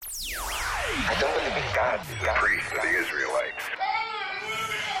God is the priest of the Israelites.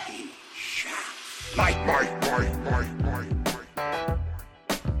 Might.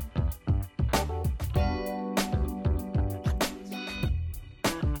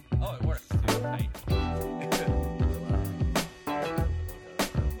 Oh, it works. Right.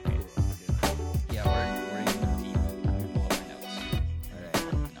 Yeah, we're in deep below my notes. All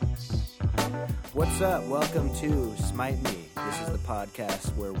right, notes. What's up? Welcome to Smite Me. This is the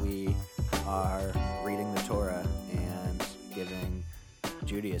podcast where we are reading the Torah and giving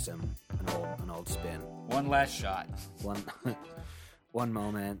Judaism an old spin. One last shot. One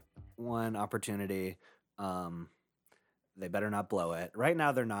moment, one opportunity. They better not blow it. Right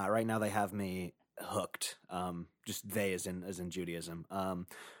now they're not. Right now they have me hooked. Just they as in Judaism. I'm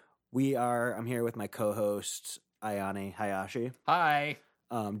here with my co-host Ayane Hayashi. Hi.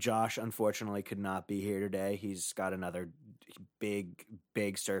 Josh unfortunately could not be here today. He's got another big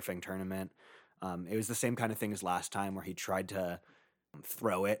surfing tournament. It was the same kind of thing as last time where he tried to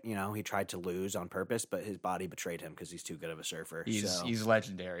throw it. You know, he tried to lose on purpose, but his body betrayed him because he's too good of a surfer. He's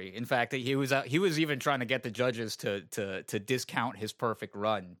legendary. In fact, he was even trying to get the judges to discount his perfect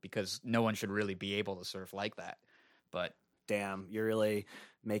run because no one should really be able to surf like that. But damn, you're really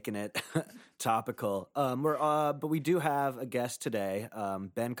making it topical. But we do have a guest today,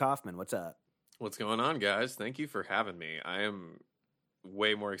 Ben Kaufman. What's up? What's going on, guys? Thank you for having me. I am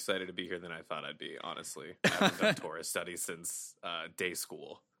way more excited to be here than I thought I'd be, honestly. I haven't done Torah studies since day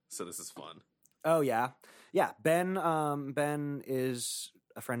school, so this is fun. Oh, yeah. Yeah, Ben is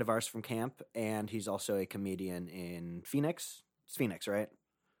a friend of ours from camp, and he's also a comedian in Phoenix. It's Phoenix, right?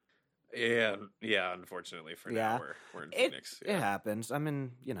 Yeah, unfortunately for now, we're in Phoenix. It happens. I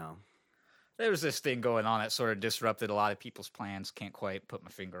mean, you know. there was this thing going on that sort of disrupted a lot of people's plans. Can't quite put my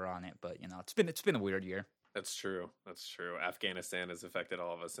finger on it, but, you know, it's been a weird year. That's true. Afghanistan has affected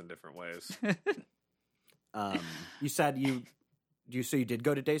all of us in different ways. You said you did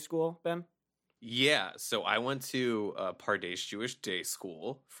go to day school, Ben? Yeah, so I went to Pardesh Jewish Day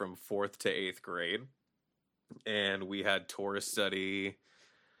School from 4th to 8th grade, and we had Torah study,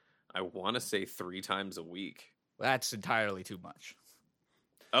 I want to say 3 times a week. That's entirely too much.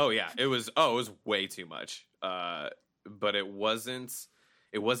 Oh yeah, it was way too much. But it wasn't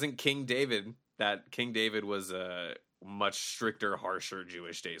King David. That King David was a much stricter, harsher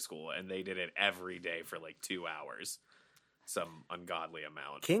Jewish day school, and they did it every day for like 2 hours. Some ungodly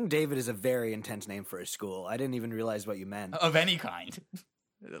amount. King David is a very intense name for a school. I didn't even realize what you meant. Of any kind.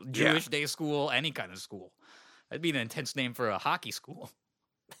 Jewish day school, any kind of school. That'd be an intense name for a hockey school.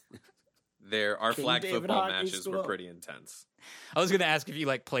 Our King flag David football hockey matches school. were pretty intense. I was going to ask if you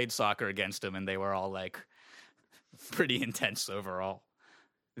played soccer against them and they were all pretty intense overall.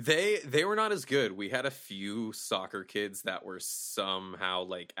 They were not as good. We had a few soccer kids that were somehow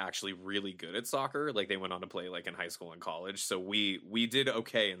actually really good at soccer. They went on to play in high school and college. So we did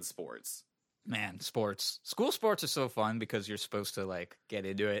okay in sports. Man, sports. School sports are so fun because you're supposed to get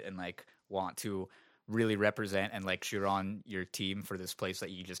into it and want to really represent and cheer on your team for this place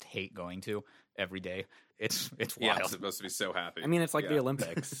that you just hate going to every day. It's wild. Yeah, I'm supposed to be so happy. I mean, it's like the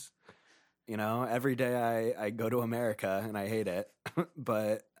Olympics. You know, every day I go to America and I hate it,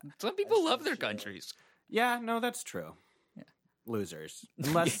 but some people love their countries. Yeah, no, that's true. Yeah. Losers,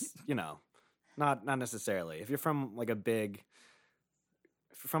 unless not necessarily. If you're from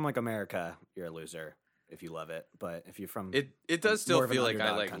America, you're a loser if you love it. But if you're from it does still feel like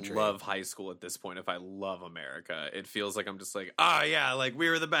I country. love high school at this point. If I love America, it feels like I'm just we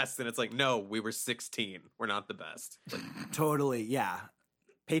were the best, and it's no, we were 16. We're not the best. Totally, yeah.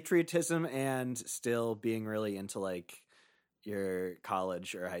 Patriotism and still being really into your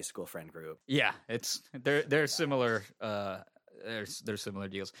college or high school friend group. Yeah, they're similar. They're similar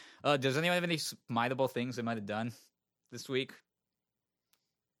deals. Does anyone have any smiteable things they might have done this week,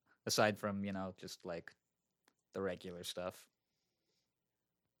 aside from just the regular stuff?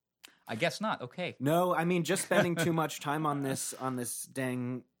 I guess not. Okay. No, I mean just spending too much time on this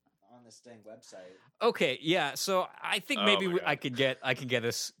dang website. Okay, yeah. So I think maybe I could get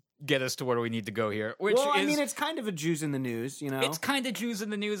us to where we need to go here. I mean, it's kind of a Jews in the news, you know. It's kind of Jews in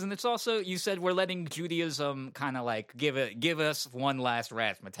the news, and it's also, you said we're letting Judaism kind of give us one last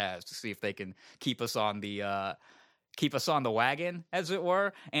razzmatazz to see if they can keep us on the wagon, as it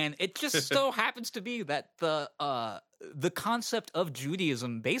were. And it just so happens to be that the concept of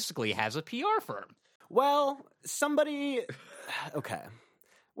Judaism basically has a PR firm. Well, okay.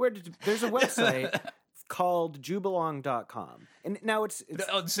 There's a website called jewbelong.com. And now it's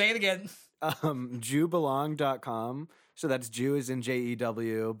say it again. Jewbelong.com. So that's Jew is in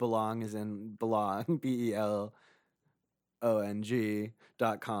Jew, belong is in belong, BEL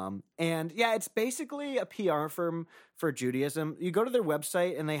JudaismONG.com. And yeah, it's basically a PR firm for Judaism. You go to their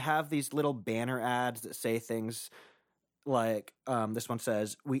website and they have these little banner ads that say things like, this one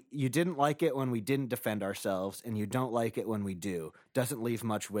says, you didn't like it when we didn't defend ourselves, and you don't like it when we do. Doesn't leave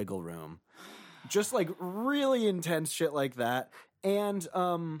much wiggle room. Just like really intense shit like that. And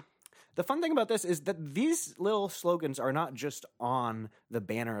the fun thing about this is that these little slogans are not just on the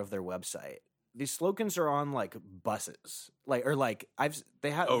banner of their website. These slogans are on like buses, they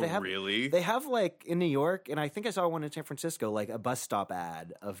have Really? They have like in New York, and I think I saw one in San Francisco, like a bus stop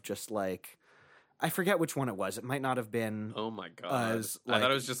ad of just like, I forget which one it was. It might not have been. Oh my god! I thought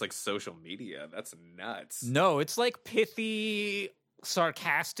it was just like social media. That's nuts. No, it's like pithy,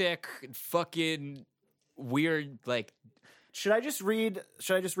 sarcastic, fucking weird. Like, should I just read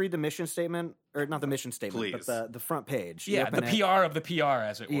the mission statement, or not the mission statement, Please. but the front page? You yeah, open the it- PR of the PR,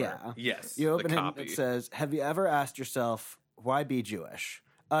 as it were. Yeah. Yes, You open the it, copy. it says, "Have you ever asked yourself why be Jewish?"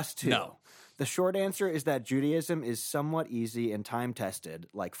 Us too. No. The short answer is that Judaism is somewhat easy and time tested,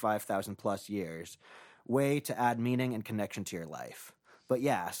 like 5,000 plus years, way to add meaning and connection to your life. But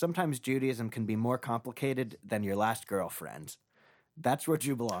yeah, sometimes Judaism can be more complicated than your last girlfriend. That's where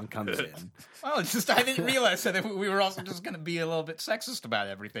Jubelong comes in. Well, it's just I didn't realize that we were also just going to be a little bit sexist about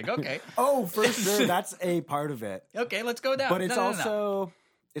everything. Okay, Oh, for sure, that's a part of it. okay, let's go down. But it's No. also,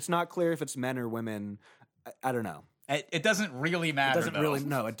 it's not clear if it's men or women. I don't know. It doesn't really It matter. doesn't though. really,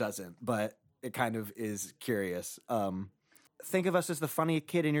 no, it doesn't. But it kind of is curious. Think of us as the funny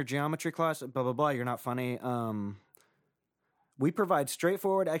kid in your geometry class. Blah blah blah. You're not funny. We provide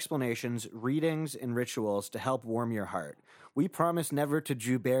straightforward explanations, readings, and rituals to help warm your heart. We promise never to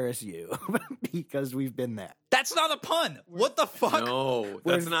Jew-embarrass you because we've been there. It's not a pun. What the fuck? No,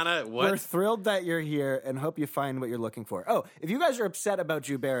 that's not a We're what? thrilled that you're here and hope you find what you're looking for. Oh, if you guys are upset about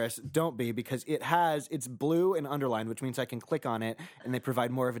Jew-embarrass, don't be, because it's blue and underlined, which means I can click on it and they provide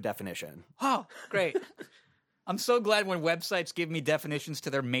more of a definition. Oh, great. I'm so glad when websites give me definitions to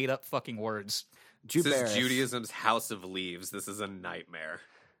their made-up fucking words. This is Jew-embarrass. Judaism's house of leaves. This is a nightmare.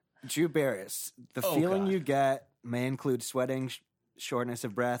 Jew-embarrass. The Oh, feeling God. you get may include sweating, shortness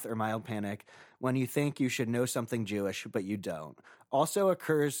of breath, or mild panic when you think you should know something Jewish, but you don't. Also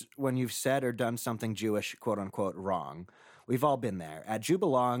occurs when you've said or done something Jewish, quote unquote, wrong. We've all been there. At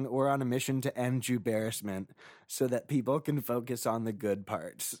Jubelong, we're on a mission to end Jew-embarrassment so that people can focus on the good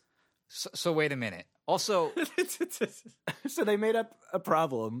parts. So wait a minute. Also, So they made up a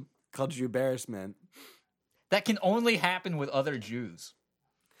problem called Jew-embarrassment. that can only happen with other Jews.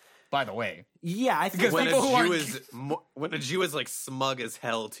 By the way, Yeah, I think Because when people who aren't- when a Jew is like smug as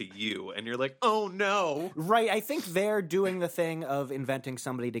hell to you, and you're like, oh no. right. I think they're doing the thing of inventing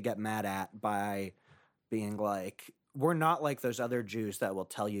somebody to get mad at by being like, we're not like those other Jews that will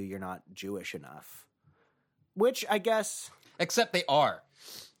tell you you're not Jewish enough. Which I guess except they are.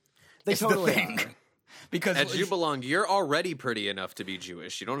 they It's totally the thing. are. Because At Jubelong, you're already pretty enough to be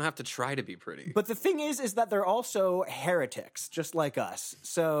Jewish. You don't have to try to be pretty. But the thing is that they're also heretics, just like us.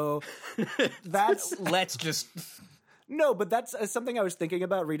 So that's let's just no, but that's something I was thinking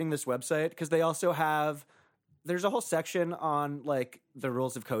about reading this website, because they also have. There's a whole section on like the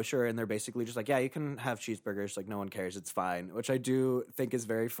rules of kosher, and they're basically just like, yeah, you can have cheeseburgers, like no one cares, it's fine, which I do think is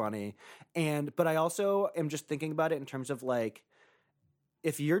very funny. But I also am just thinking about it in terms of like,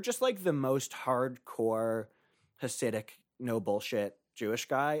 if you're just like the most hardcore Hasidic, no bullshit Jewish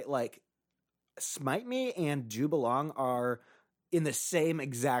guy, like Smite Me and Do Belong are in the same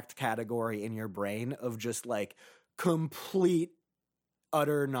exact category in your brain of just like complete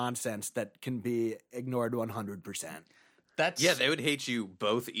utter nonsense that can be ignored 100%. that's Yeah, they would hate you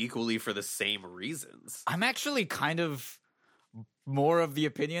both equally for the same reasons. I'm actually kind of more of the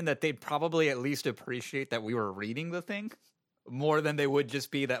opinion that they'd probably at least appreciate that we were reading the thing more than they would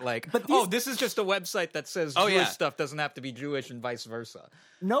just be that like, But these- this is just a website that says Oh, Jewish yeah. stuff doesn't have to be Jewish and vice versa.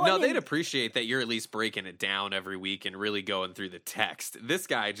 No, No, I mean, they'd appreciate that you're at least breaking it down every week and really going through the text. This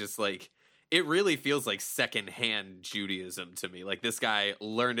guy just like, it really feels like secondhand Judaism to me. Like this guy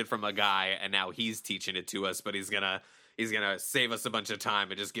learned it from a guy and now he's teaching it to us, but he's gonna save us a bunch of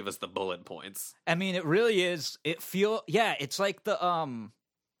time and just give us the bullet points. I mean, it really is. It's like the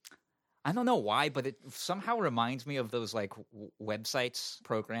I don't know why, but it somehow reminds me of those like websites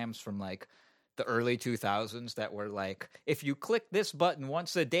programs from like the early 2000s that were like, if you click this button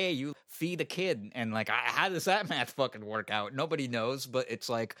once a day, you feed a kid. And like, how does that math fucking work out? Nobody knows, but it's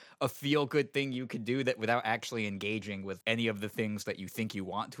like a feel good thing you could do that without actually engaging with any of the things that you think you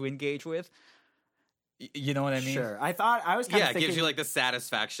want to engage with. You know what I mean? Sure. I thought I was kind Yeah, of it thinking. gives you like the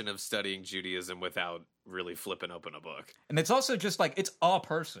satisfaction of studying Judaism without really flipping open a book. And it's also just like, it's a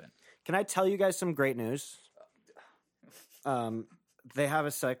person. Can I tell you guys some great news? They have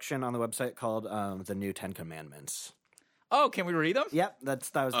a section on the website called the New Ten Commandments. Oh, can we read them? Yep, that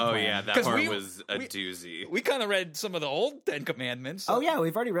was the Oh plan. yeah, that 'Cause part was a doozy. We kind of read some of the old Ten Commandments. Oh yeah,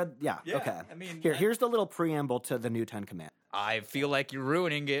 we've already read. Yeah, Yeah, okay. I mean, here's the little preamble to the New Ten Commandments. I feel like you're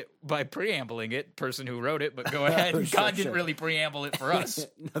ruining it by preambling it, person who wrote it, but go ahead. Sure, God didn't sure. really preamble it for us.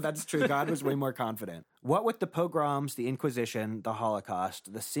 No, that's true. God was way more confident. What with the pogroms, the Inquisition, the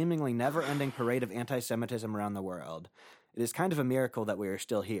Holocaust, the seemingly never-ending parade of anti-Semitism around the world, it is kind of a miracle that we are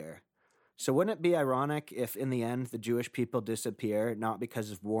still here. So wouldn't it be ironic if, in the end, the Jewish people disappear, not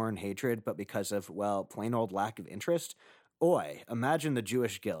because of war and hatred, but because of, well, plain old lack of interest? Oi, imagine the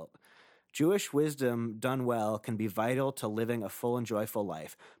Jewish guilt. Jewish wisdom done well can be vital to living a full and joyful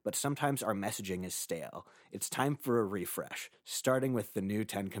life, but sometimes our messaging is stale. It's time for a refresh, starting with the new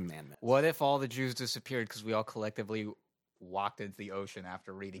Ten Commandments. What if all the Jews disappeared because we all collectively walked into the ocean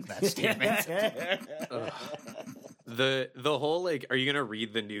after reading that statement? The whole like, are you gonna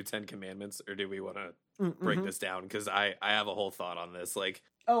read the new 10 Commandments, or do we want to break this down? Because I have a whole thought on this. Like,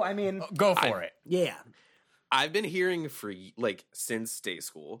 Oh, I mean, Go for it. yeah. I've been hearing for like since day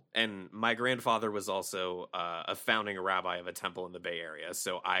school, and my grandfather was also a founding rabbi of a temple in the Bay Area,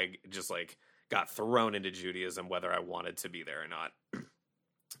 so I just like got thrown into Judaism whether I wanted to be there or not.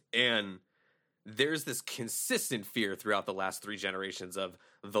 And there's this consistent fear throughout the last 3 generations of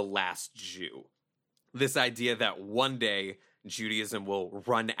the last Jew. This idea that one day Judaism will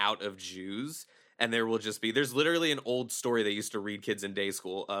run out of Jews, and there will just be, there's literally an old story they used to read kids in day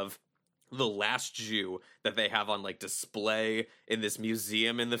school of the last Jew that they have on like display in this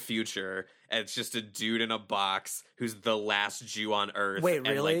museum in the future, and it's just a dude in a box who's the last Jew on earth. Wait, and,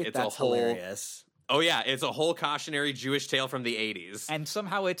 really? like, it's That's a whole hilarious. Oh yeah, it's a whole cautionary Jewish tale from the 80s. And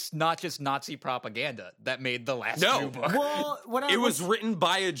somehow it's not just Nazi propaganda that made the last No. Jew book. Well, It was written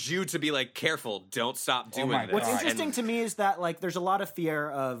by a Jew to be like, careful, don't stop doing my this. What's God. interesting to me is that like there's a lot of fear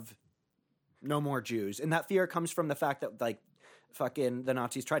of no more Jews, and that fear comes from the fact that like fucking the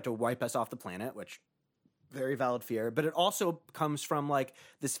Nazis tried to wipe us off the planet, which very valid fear, but it also comes from like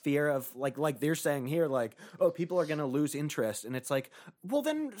this fear of like they're saying here, like, oh, people are gonna lose interest, and it's like, well,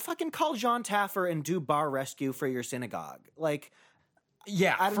 then fucking call John Taffer and do bar rescue for your synagogue. Like,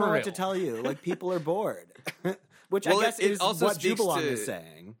 Yeah, I don't for know real. what to tell you. Like, people are bored. Which Well, I guess it is also what speaks Jubilon to- is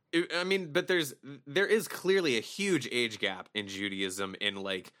saying. I mean, but there is clearly a huge age gap in Judaism in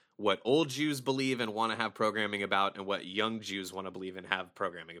like what old Jews believe and want to have programming about, and what young Jews want to believe and have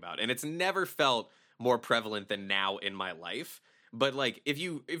programming about. And it's never felt more prevalent than now in my life. But like, if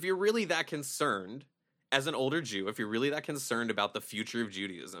you're really that concerned as an older Jew, if you're really that concerned about the future of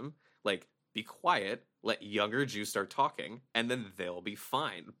Judaism, like, be quiet, let younger Jews start talking, and then they'll be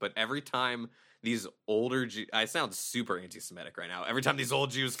fine. But every time these older Jews, I sound super anti-Semitic right now. Every time these old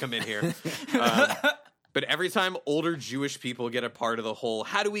Jews come in here, but every time older Jewish people get a part of the whole,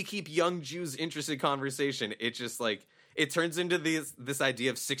 how do we keep young Jews interested conversation, it just like, it turns into this idea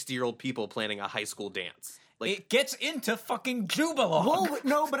of 60-year-old people planning a high school dance. Like, It gets into fucking Jubilon. Well,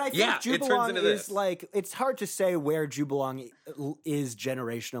 no, but I think Yeah, it turns Jubilon into is this. like, it's hard to say where Jubilon is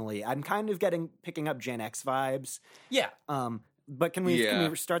generationally. I'm kind of picking up Gen X vibes. Yeah. But can we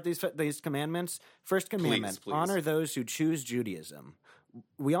Yeah. start these commandments? First commandment: please. honor those who choose Judaism.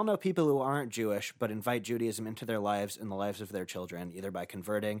 We all know people who aren't Jewish but invite Judaism into their lives and the lives of their children, either by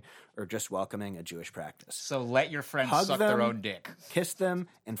converting or just welcoming a Jewish practice. So let your friends Hug suck their them. own dick. Kiss them,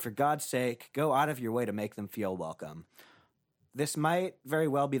 and for God's sake, go out of your way to make them feel welcome. This might very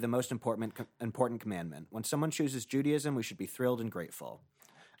well be the most important commandment. When someone chooses Judaism, we should be thrilled and grateful.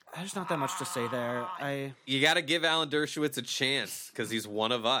 There's not that much to say there. you got to give Alan Dershowitz a chance because he's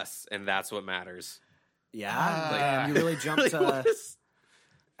one of us, and that's what matters. Man, you really jumped Like, to what is-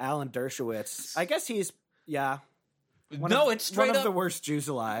 Alan Dershowitz. I guess he's, It's straight one up. of the worst Jews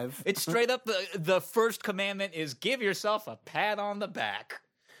alive. It's straight up. The first commandment is give yourself a pat on the back.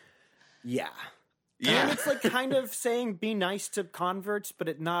 Yeah. Yeah. And it's like kind of saying be nice to converts, but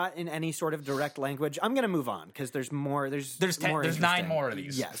it not in any sort of direct language. I'm going to move on because there's more. There's There's 9 interesting. more of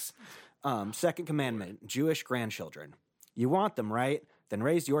these. Yes. Second commandment: Jewish grandchildren. You want them, right? Then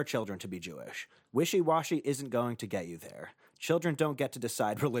raise your children to be Jewish. Wishy-washy isn't going to get you there. Children don't get to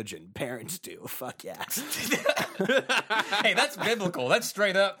decide religion. Parents do. Fuck yeah. Hey, that's biblical. That's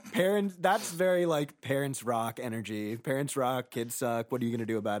straight up. Parents. That's very like parents rock energy. Parents rock. Kids suck. What are you going to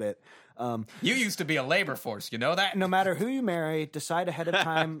do about it? You used to be a labor force. You know that? No matter who you marry, decide ahead of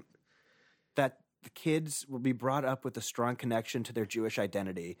time that the kids will be brought up with a strong connection to their Jewish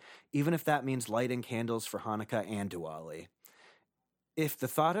identity, even if that means lighting candles for Hanukkah and Diwali. If the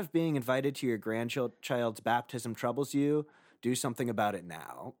thought of being invited to your grandchild's baptism troubles you, do something about it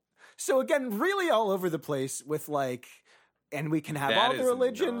now. So again, really all over the place with like and we can have That all the is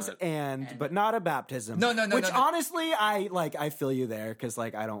religions not- but not a baptism. No, Which no. honestly, I feel you there because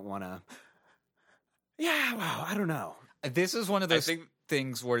like I don't want to. Yeah, wow, I don't know. This is one of I those think-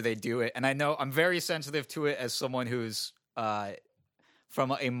 things where they do it, and I know I'm very sensitive to it as someone who's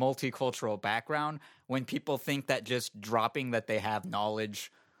from a multicultural background. When people think that just dropping that they have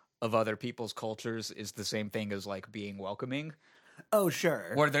knowledge of other people's cultures is the same thing as like being welcoming, Oh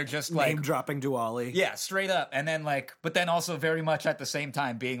sure, where they're just like name dropping Diwali. yeah, straight up, and then like, but then also very much at the same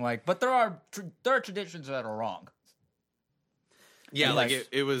time being like, but there are traditions that are wrong. Yeah, And, like like-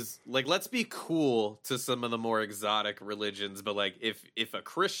 it was like, let's be cool to some of the more exotic religions, but like if a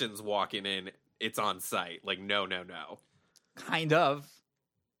Christian's walking in, it's on site. Like no. Kind of,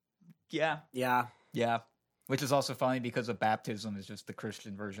 yeah. Yeah, Which is also funny because a baptism is just the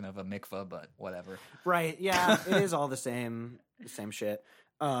Christian version of a mikvah, but whatever. right. Yeah, it is all the same shit.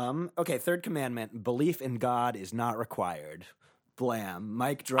 Okay, third commandment: belief in God is not required. Blam,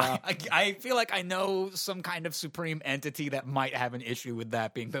 mic drop. I feel like I know some kind of supreme entity that might have an issue with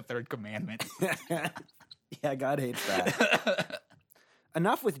that being the third commandment. Yeah, God hates that.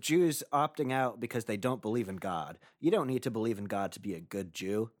 Enough with Jews opting out because they don't believe in God. You don't need to believe in God to be a good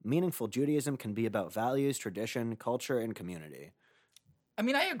Jew. Meaningful Judaism can be about values, tradition, culture, and community. I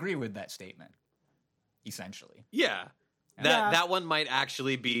mean, I agree with that statement, essentially. Yeah. Yeah. That one might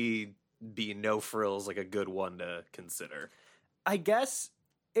actually be no frills, like a good one to consider. I guess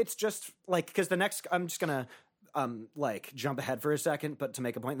it's just like because the next I'm just gonna like jump ahead for a second, but to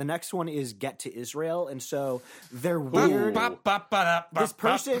make a point, the next one is get to Israel, and so they're weird. This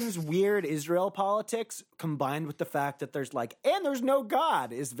person's weird Israel politics combined with the fact that there's like and there's no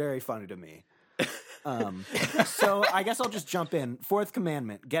God is very funny to me. So I guess I'll just jump in. Fourth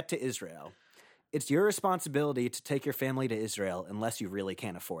commandment: get to Israel. It's your responsibility to take your family to Israel unless you really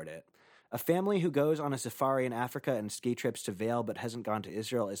can't afford it. A family who goes on a safari in Africa and ski trips to Vail but hasn't gone to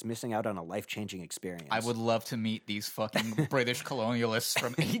Israel is missing out on a life-changing experience. I would love to meet these fucking British colonialists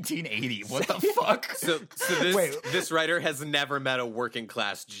from 1880. What the fuck? So Wait. this writer has never met a working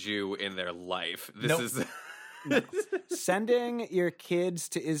class Jew in their life. This Nope. is Sending your kids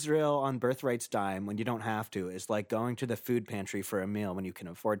to Israel on birthright's dime when you don't have to is like going to the food pantry for a meal when you can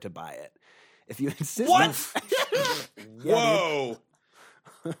afford to buy it. If you insist whoa.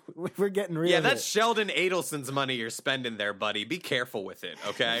 we're getting real. Yeah, here. that's Sheldon Adelson's money you're spending there, buddy. Be careful with it,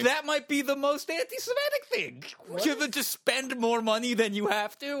 okay? That might be the most anti-Semitic thing. To just spend more money than you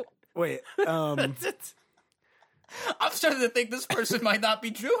have to. Wait, I'm starting to think this person might not be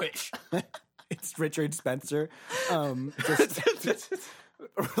Jewish. it's Richard Spencer. Just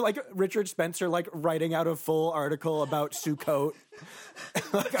like Richard Spencer, like writing out a full article about Sukkot,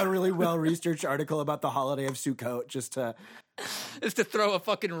 like a really well-researched article about the holiday of Sukkot, just to. Is to throw a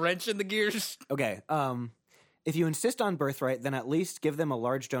fucking wrench in the gears. Okay, if you insist on birthright, then at least give them a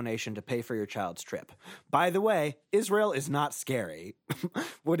large donation to pay for your child's trip. By the way, Israel is not scary.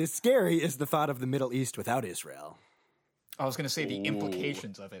 What is scary is the thought of the Middle East without Israel. I was going to say the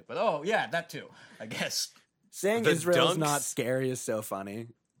implications of it, but oh, yeah, that too, I guess. Saying The Israel's dunks- not scary is so funny.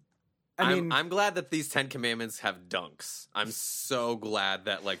 I mean, I'm glad that these 10 commandments have dunks. I'm so glad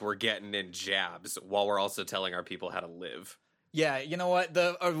that like we're getting in jabs while we're also telling our people how to live. Yeah, you know what?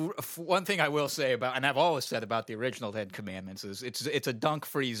 The one thing I will say about, and I've always said about the original Ten Commandments, is it's a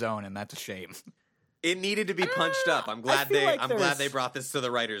dunk-free zone, and that's a shame. It needed to be punched up. I'm glad feel like I'm glad there's- they brought this to the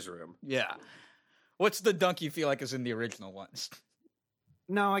writers' room. Yeah. What's the dunk you feel like is in the original ones?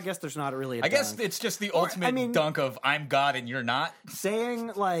 no, I guess there's not really a I guess dunk. it's just the ultimate dunk of I'm God and you're not.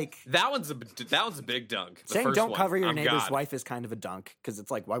 Saying, like, That one's a big dunk. The saying first don't one, cover your I'm neighbor's God. wife is kind of a dunk, because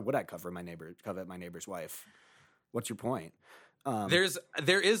it's like, why would I covet my neighbor's wife? What's your point? There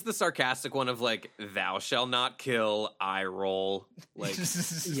is the sarcastic one of like thou shall not kill, eye roll. Like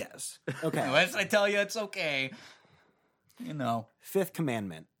Yes. Okay. Unless I tell you it's okay. You know. Fifth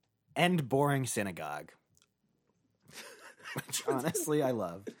commandment: end boring synagogue. Which honestly, I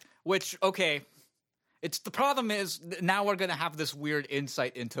love. Which, okay. It's the problem is now we're gonna have this weird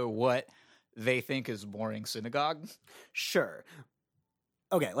insight into what they think is boring synagogue. Sure.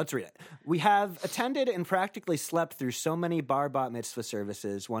 Okay, let's read it. We have attended and practically slept through so many bar bat mitzvah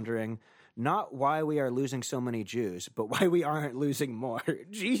services, wondering not why we are losing so many Jews, but why we aren't losing more.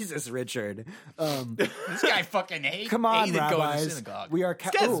 Jesus, Richard. This guy fucking Come on, hated going to rabbis. synagogue. We are.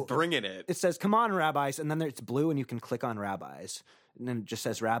 this guy's bringing it. It says, "Come on, rabbis," and then it's blue, and you can click on rabbis, and then it just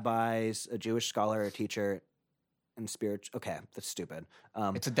says rabbis, a Jewish scholar, a teacher, and spiritual. Okay, that's stupid.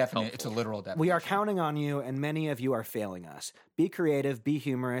 It's a definite. It's a literal definition. We are counting on you, and many of you are failing us. Be creative, be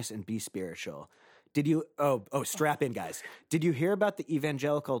humorous, and be spiritual. Did you? Strap in, guys. Did you hear about the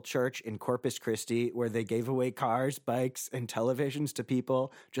evangelical church in Corpus Christi where they gave away cars, bikes, and televisions to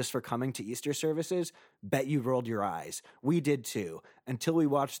people just for coming to Easter services? Bet you rolled your eyes. We did too, until we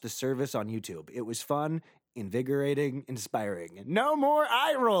watched the service on YouTube. It was fun, invigorating, inspiring. No more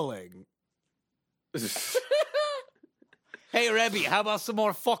eye rolling. Hey, Rebbe, how about some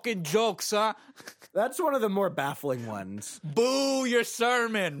more fucking jokes, huh? That's one of the more baffling ones. Boo your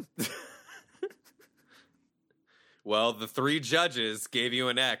sermon. Well, the 3 judges gave you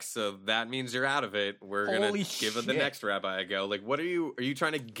an X, so that means you're out of it. We're going Holy to give the shit. next rabbi a go. Like, what are you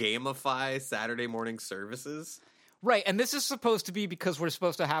trying to gamify Saturday morning services? Right, and this is supposed to be because we're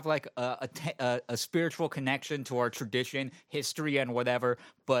supposed to have like a spiritual connection to our tradition, history, and whatever.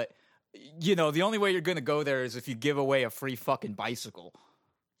 But you know, the only way you're going to go there is if you give away a free fucking bicycle.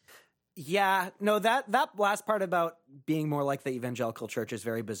 Yeah, no, that last part about being more like the evangelical church is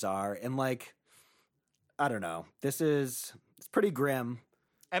very bizarre, and like, I don't know, it's pretty grim.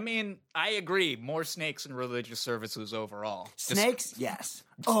 I mean, I agree. More snakes in religious services overall. Snakes, yes.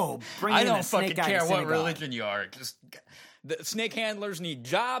 Oh, bring I in a don't snake fucking guy to care what synagogue. religion you are. Just the snake handlers need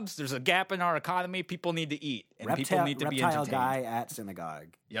jobs. There's a gap in our economy. People need to eat, and people need to be reptile entertained. guy at synagogue.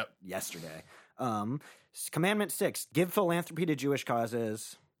 Yep. Yesterday. Commandment 6: give philanthropy to Jewish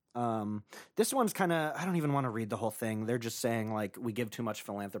causes. This one's kind of, I don't even want to read the whole thing. They're just saying like we give too much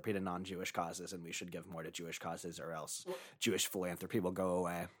philanthropy to non-Jewish causes, and we should give more to Jewish causes, or else Jewish philanthropy will go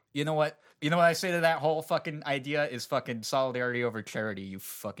away. You know what? You know what I say to that whole fucking idea is fucking solidarity over charity. You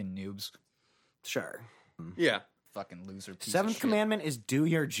fucking noobs. Sure. Yeah. Fucking loser piece of Seventh shit. commandment is do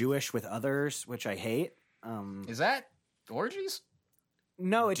your Jewish with others, which I hate. Is that orgies?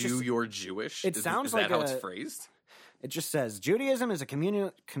 No, it's Do just, you're Jewish? it sounds is like that how it's a- phrased? it just says Judaism is a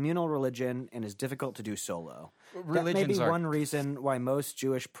communal religion and is difficult to do solo. That may be Religions are one reason why most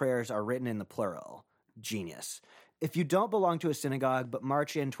Jewish prayers are written in the plural. Genius. If you don't belong to a synagogue but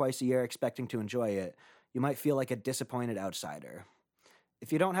march in twice a year expecting to enjoy it, you might feel like a disappointed outsider.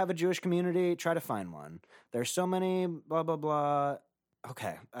 If you don't have a Jewish community, try to find one. There's so many blah blah blah.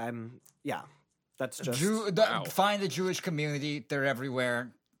 Okay, yeah. That's just Wow. Find the Jewish community. They're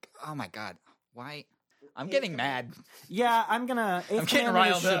everywhere. Oh my god. Why? I'm getting mad. yeah. I'm gonna. I'm Eighth getting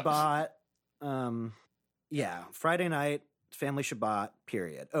commandment is riled Shabbat. Yeah, Friday night family Shabbat.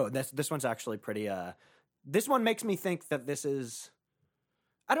 Period. Oh, this one's actually pretty. This one makes me think that this is.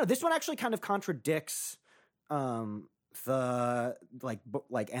 I don't know. This one actually kind of contradicts the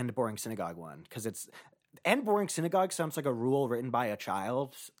like end boring synagogue one, because it's end boring synagogue sounds like a rule written by a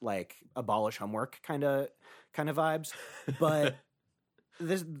child, like abolish homework kind of vibes, but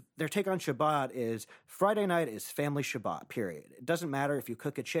their take on Shabbat is Friday night is family Shabbat, period. It doesn't matter if you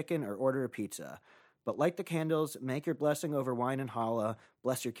cook a chicken or order a pizza, but light the candles, make your blessing over wine and challah,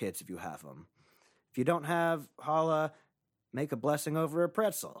 bless your kids if you have them. If you don't have challah, make a blessing over a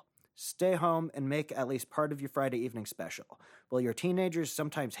pretzel. Stay home and make at least part of your Friday evening special. Will your teenagers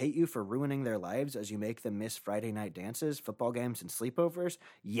sometimes hate you for ruining their lives as you make them miss Friday night dances, football games, and sleepovers?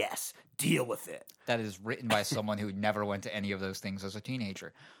 Yes, deal with it. That is written by someone who never went to any of those things as a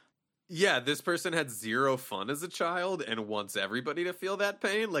teenager. Yeah, this person had zero fun as a child and wants everybody to feel that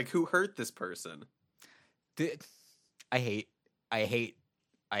pain. Like, who hurt this person? I hate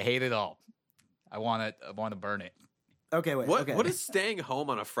it all. I want to burn it. Okay, wait. What okay. what does staying home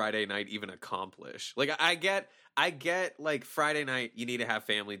on a Friday night even accomplish? Like, I get like Friday night you need to have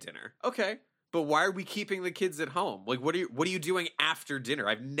family dinner. Okay. But why are we keeping the kids at home? Like, what are you doing after dinner?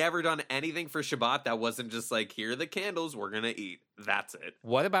 I've never done anything for Shabbat that wasn't just like, here are the candles, we're gonna eat. That's it.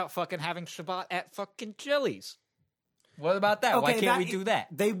 What about fucking having Shabbat at fucking Chili's? What about that? Why Okay, can't we do that?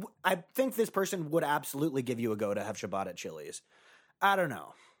 I think this person would absolutely give you a go to have Shabbat at Chili's. I don't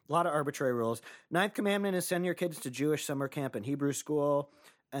know. A lot of arbitrary rules. Ninth commandment is send your kids to Jewish summer camp and Hebrew school.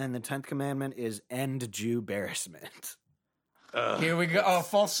 And the 10th commandment is end Jew-embarrassment. Here we go. Oh,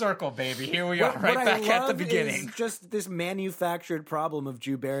 full circle, baby. Here we are, What right I back at the love beginning. is just this manufactured problem of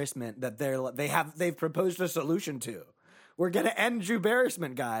Jew-embarrassment that they've proposed a solution to. We're gonna end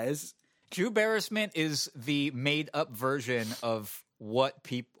Jew-embarrassment, guys. Jew-embarrassment is the made-up version of what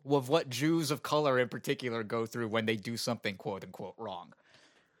Jews of color in particular go through when they do something "quote unquote" wrong.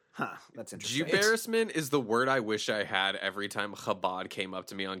 Huh, that's interesting. Jew-embarrassment is the word I wish I had every time Chabad came up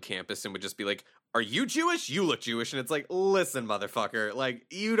to me on campus and would just be like, are you Jewish? You look Jewish. And it's like, listen, motherfucker, like,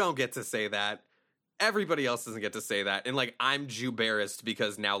 you don't get to say that. Everybody else doesn't get to say that. And, like, I'm Jew-embarrassed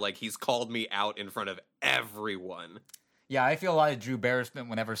because now, like, he's called me out in front of everyone. Yeah, I feel a lot of Jew-embarrassment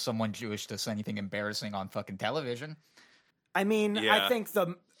whenever someone Jewish does anything embarrassing on fucking television. I mean, Yeah. I think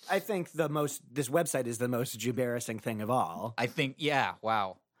this website is the most Jew-embarrassing thing of all. I think, yeah,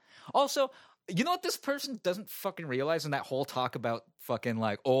 wow. Also, You know what this person doesn't fucking realize in that whole talk about fucking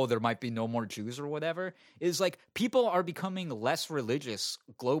like, oh, there might be no more Jews or whatever, is like people are becoming less religious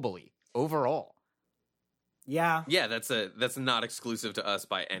globally overall. Yeah. Yeah, that's not exclusive to us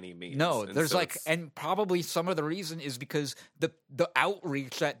by any means. No, And there's so like, it's- and probably some of the reason is because the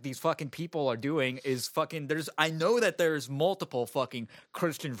outreach that these fucking people are doing is fucking. I know that there's multiple fucking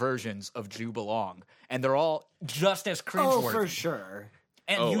Christian versions of Jew Belong, and they're all just as cringeworthy. Oh, for sure.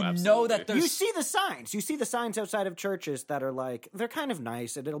 And Oh, you know absolutely. that there's You see the signs. You see the signs outside of churches that are like, they're kind of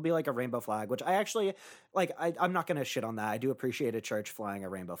nice, and it'll be like a rainbow flag, which I actually like. I'm not going to shit on that. I do appreciate a church flying a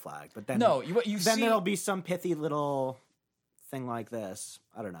rainbow flag, but then no. You then see there'll be some pithy little thing like this.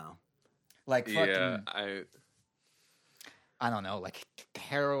 I don't know. like fucking. yeah, I don't know, like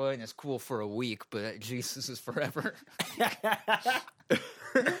heroin is cool for a week, but Jesus is forever.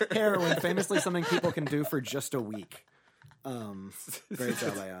 Heroin, famously something people can do for just a week. Great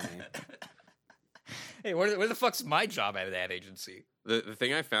job, Ione. Hey, where the fuck's my job at that agency? the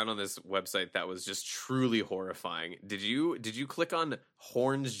thing I found on this website that was just truly horrifying. Did you click on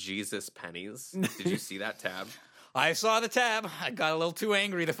Horns Jesus Pennies? Did you see that tab? I saw the tab. I got a little too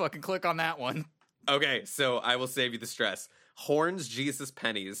angry to fucking click on that one. Okay, so I will save you the stress. Horns Jesus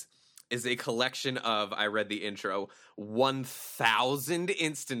Pennies is a collection of, I read the intro, 1,000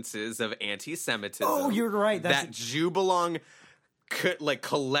 instances of anti-Semitism. Oh, you're right. That's that Jew Belong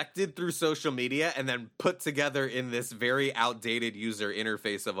collected through social media and then put together in this very outdated user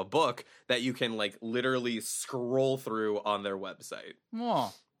interface of a book that you can like literally scroll through on their website.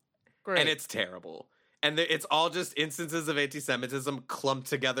 Oh, great. And it's terrible. And it's all just instances of anti-Semitism clumped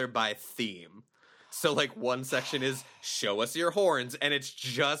together by theme. So like one section is show us your horns, and it's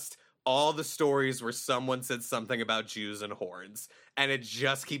just all the stories where someone said something about Jews and horns, and it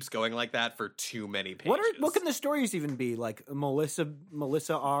just keeps going like that for too many pages. what can the stories even be? Like Melissa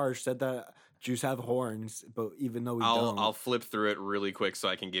R said that Jews have horns, but even though we don't. I'll flip through it really quick so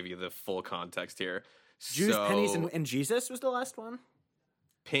I can give you the full context here. Jews, So, pennies, and Jesus was the last one.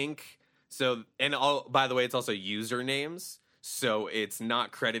 Pink. So, and all, by the way, it's also usernames. So it's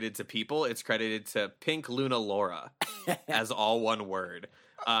not credited to people. It's credited to Pink Luna Laura as all one word.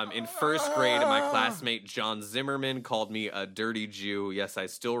 In first grade, my classmate John Zimmerman called me a dirty Jew. Yes, I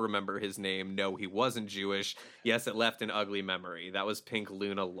still remember his name. No, he wasn't Jewish. Yes, it left an ugly memory. That was Pink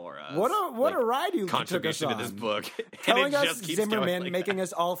Luna Laura. What a ride you took us contribution to this on. book. Telling and it us just keeps going Zimmerman, like making that.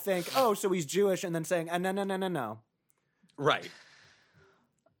 us all think, oh, so he's Jewish, and then saying, no. Right.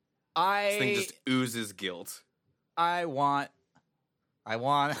 This thing I just oozes guilt. want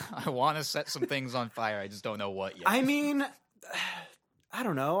to set some things on fire. I just don't know what yet. I mean, I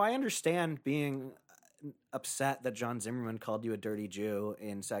don't know. I understand being upset that John Zimmerman called you a dirty Jew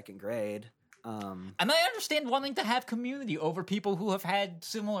in second grade. And I understand wanting to have community over people who have had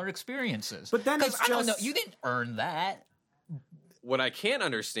similar experiences. But then 'Cause it's I don't know. just- You didn't earn that. What I can't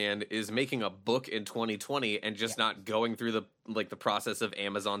understand is making a book in 2020 and just not going through the process of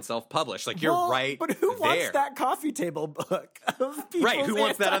Amazon self-publish. Like you're Well, right But who there. wants that coffee table book of people's Right, who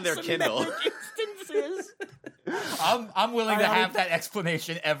wants that on their anti-Semitic Kindle? instances? I'm willing to I have that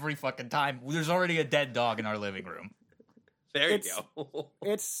explanation every fucking time. There's already a dead dog in our living room. There you It's- go.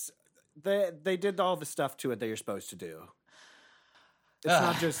 It's they did all the stuff to it that you're supposed to do. It's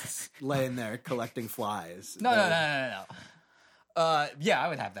not just laying there collecting flies. No. Yeah, I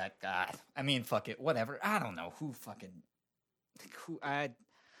would have that. God, I mean, fuck it, whatever. I don't know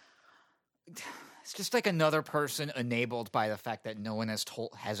It's just like another person enabled by the fact that no one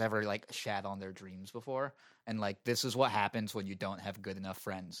has ever like shat on their dreams before, and like this is what happens when you don't have good enough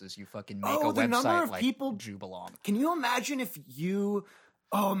friends: is you fucking make a the number website of like people- Jew Belong. Can you imagine if you?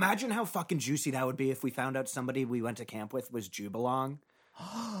 Oh, imagine how fucking juicy that would be if we found out somebody we went to camp with was Jew Belong.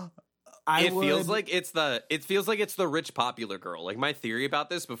 It feels like it's the rich popular girl. Like my theory about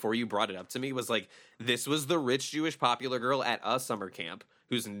this before you brought it up to me was like this was the rich Jewish popular girl at a summer camp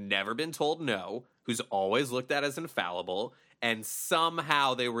who's never been told no, who's always looked at as infallible, and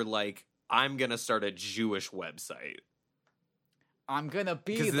somehow they were like, I'm gonna start a Jewish website. I'm gonna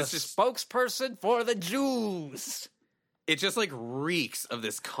be 'Cause the this is- spokesperson for the Jews. It just like reeks of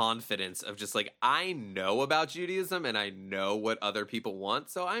this confidence of just like I know about Judaism and I know what other people want,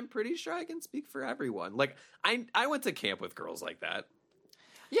 so I'm pretty sure I can speak for everyone. Like I went to camp with girls like that.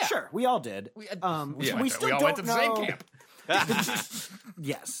 Yeah, Sure, we all did. We, We still all don't went to the same know- camp.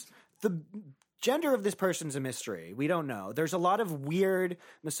 Yes. The gender of this person's a mystery. We don't know. There's a lot of weird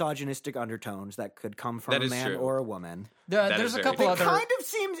misogynistic undertones that could come from That a is man true. or a woman. That There's is a very couple true. It other. kind of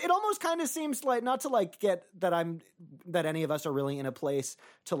seems, it almost kind of seems like, not to like get that I'm that any of us are really in a place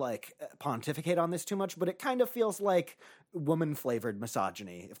to like pontificate on this too much, but it kind of feels like woman flavored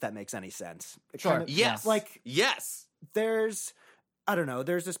misogyny, if that makes any sense. It Sure. kind of- Yes. Like Yes. there's, I don't know,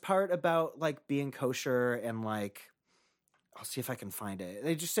 there's this part about like being kosher and like, I'll see if I can find it.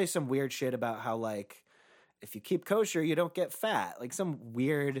 They just say some weird shit about how like, if you keep kosher, you don't get fat. Like some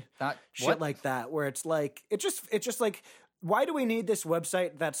weird shit what? like that, where it's like, it's just like, why do we need this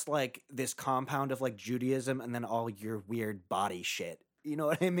website that's like this compound of like Judaism and then all your weird body shit? You know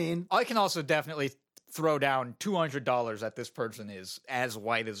what I mean? I can also definitely throw down $200 that this person is as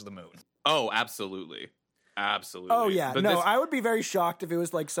white as the moon. Oh, absolutely. Absolutely. Oh yeah, But no, this- I would be very shocked if it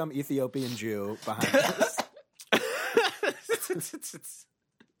was like some Ethiopian Jew behind this.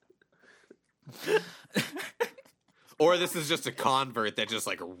 Or this is just a convert that just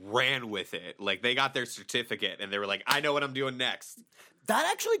like ran with it. Like they got their certificate and they were like, I know what I'm doing next. That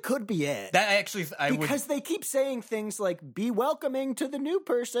actually could be it. That actually, Because they keep saying things like "be welcoming to the new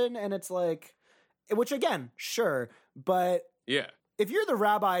person," and it's like, which again, sure, but Yeah. if you're the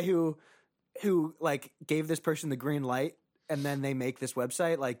rabbi who like gave this person the green light and then they make this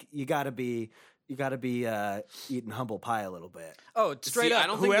website, like you gotta be eating humble pie a little bit. Oh, straight See, up, I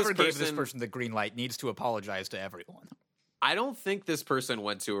don't think whoever this gave this person- person the green light needs to apologize to everyone. I don't think this person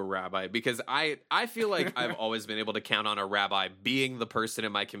went to a rabbi because I feel like I've always been able to count on a rabbi being the person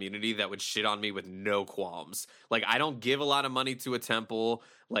in my community that would shit on me with no qualms. Like I don't give a lot of money to a temple.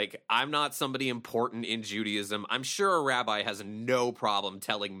 Like I'm not somebody important in Judaism. I'm sure a rabbi has no problem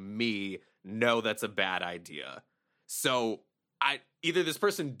telling me no, that's a bad idea. So either this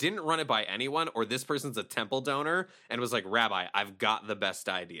person didn't run it by anyone or this person's a temple donor and was like, Rabbi, I've got the best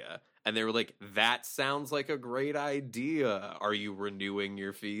idea. And they were like, that sounds like a great idea. Are you renewing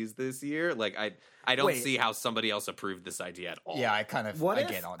your fees this year? Like, I don't Wait. see how somebody else approved this idea at all. Yeah, I kind of What I if,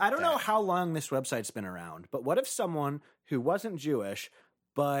 get on I don't know that. how long this website's been around, but what if someone who wasn't Jewish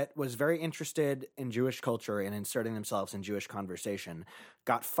but was very interested in Jewish culture and inserting themselves in Jewish conversation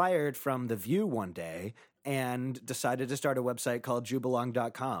got fired from The View one day and decided to start a website called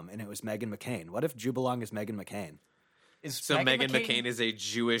Jubelong.com, and it was Meghan McCain? What if Jubelong is Meghan McCain? So Meghan McCain is a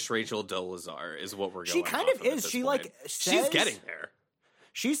Jewish Rachel Dolezal, is what we're going. She kind off of at is. this She point. like she's says- getting there.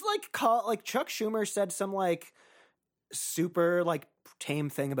 She's like Chuck Schumer said some like super like tame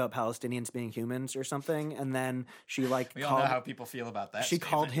thing about Palestinians being humans or something, and then she like We all called, know how people feel about that. she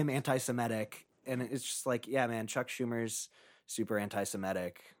called statement. him anti-Semitic, and it's just like, yeah, man, Chuck Schumer's super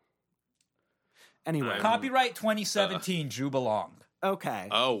anti-Semitic. Anyway, Copyright 2017, Jew belong. okay.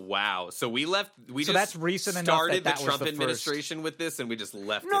 Oh wow! So we just that's recent enough started that the was Trump the first. administration with this, and we just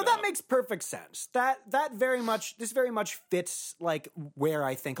left. No, it that up. makes perfect sense. This very much fits like where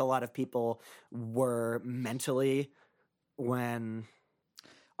I think a lot of people were mentally when.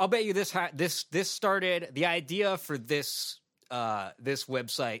 I'll bet you this started, the idea for this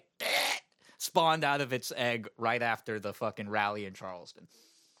website spawned out of its egg right after the fucking rally in Charleston.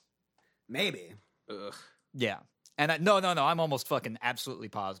 Maybe. Ugh. Yeah. And no, I'm almost fucking absolutely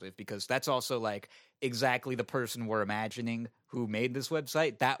positive, because that's also like exactly the person we're imagining who made this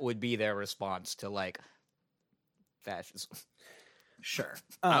website. That would be their response to like fascism. Sure.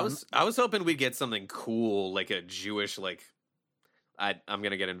 I was hoping we'd get something cool, like a Jewish, like I'm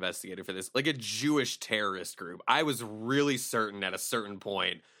gonna get investigated for this, like a Jewish terrorist group. I was really certain at a certain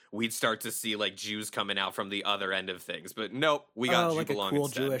point we'd start to see like Jews coming out from the other end of things, but nope, we got like a Jubelong cool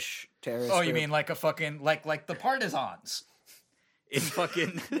instead. Jewish terrorist. Oh, you group. mean like a fucking like the partisans in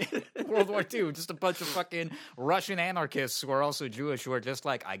fucking World War II? Just a bunch of fucking Russian anarchists who are also Jewish, who are just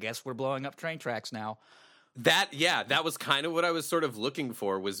like, I guess we're blowing up train tracks now. That was kind of what I was sort of looking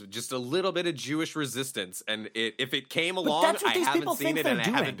for, was just a little bit of Jewish resistance, and if it came along, that's what I these haven't people seen think it they're and I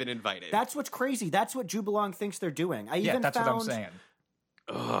doing. haven't been invited. That's what's crazy. That's what Jubelong thinks they're doing. Yeah, that's what I'm saying.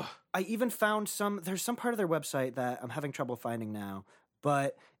 Ugh. I even found there's some part of their website that I'm having trouble finding now,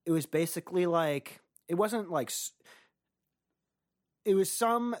 but it was basically like, it wasn't like, it was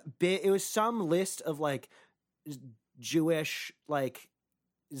some list of like Jewish, like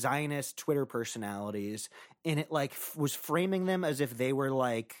Zionist Twitter personalities, and it like was framing them as if they were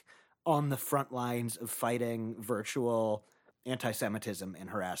like on the front lines of fighting virtual anti-Semitism and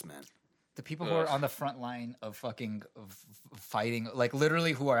harassment. The people who are on the front line of fucking fighting, like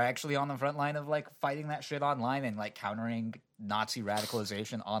literally who are actually on the front line of like fighting that shit online and like countering Nazi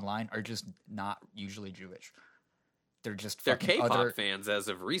radicalization online, are just not usually Jewish. They're just They're fucking K-pop other... fans as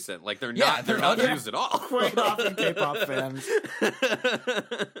of recent. Like they're Yeah, not they're not other- Jews at all. Quite often K-pop fans.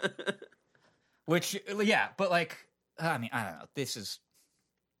 Which, yeah, but like, I mean, I don't know. This is...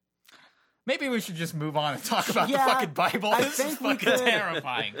 Maybe we should just move on and talk about Yeah, the fucking Bible. I This is think we fucking could.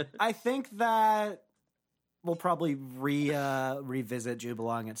 terrifying. I think that we'll probably revisit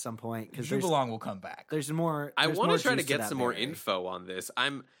Jubalong at some point because Jubalong will come back. there's more. I there's want more to try to juice get that some more berry. info on this.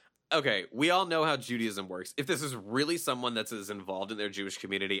 Okay, we all know how Judaism works. If this is really someone that's as involved in their Jewish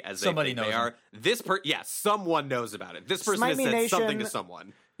community as Somebody they think knows they are, someone knows about it. This person Smite has Me said something Nation- to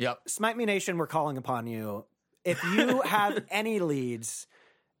someone. Yep. Smite Me Nation, we're calling upon you. If you have any leads,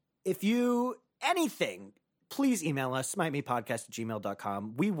 anything, please email us,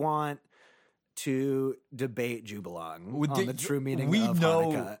 smitemepodcast@gmail.com. We want to debate Jubalong on the true meaning we of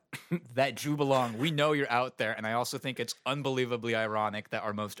know Hanukkah. that Jubalong, we know you're out there, and I also think it's unbelievably ironic that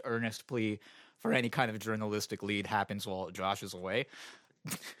our most earnest plea for any kind of journalistic lead happens while Josh is away.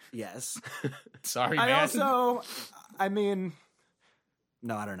 Yes. Sorry, I man. also, I mean,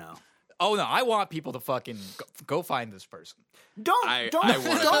 no, I don't know. Oh no, I want people to fucking go find this person. Don't I don't want-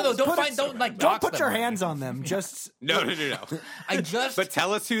 don't don't put- find, don't like don't dox put them your or hands anything. on them. Just No. I just, But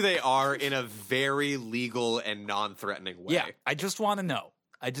tell us who they are in a very legal and non-threatening way. yeah, I just want to know.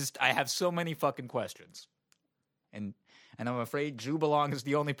 I have so many fucking questions, and I'm afraid Jubalong is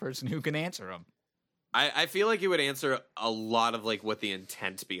the only person who can answer them. I feel like it would answer a lot of like what the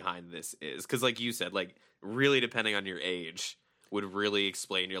intent behind this is, because like you said, like really depending on your age would really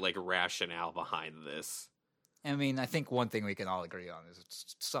explain your like rationale behind this. I mean, I think one thing we can all agree on is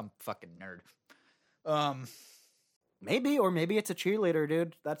it's some fucking nerd. maybe, or maybe it's a cheerleader,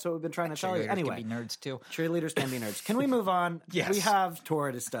 dude. That's what we've been trying to tell you. Cheerleaders Anyway, can be nerds too. cheerleaders can be nerds. Can we move on? Yes. We have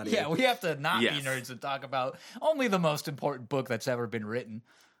Torah to study. Yeah, we have to not Yes. be nerds and talk about only the most important book that's ever been written,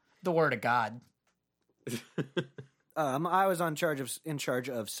 the Word of God. I was in charge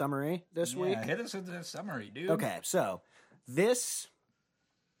of summary this week. hit us with the summary, dude. Okay, so this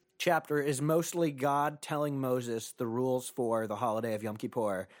chapter is mostly God telling Moses the rules for the holiday of Yom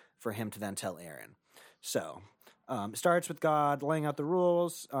Kippur for him to then tell Aaron. So it starts with God laying out the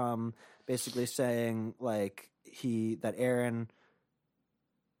rules, basically saying like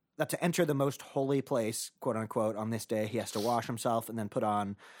that to enter the most holy place, quote unquote, on this day he has to wash himself and then put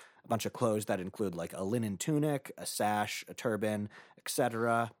on a bunch of clothes that include like a linen tunic, a sash, a turban,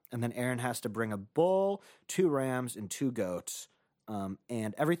 etc. And then Aaron has to bring a bull, 2 rams, and 2 goats.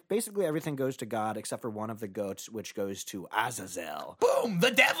 And basically everything goes to God except for one of the goats, which goes to Azazel. Boom,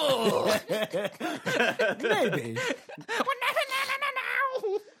 the devil. Maybe.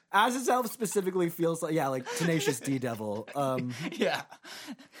 Azazel specifically feels like Tenacious D Devil. Yeah.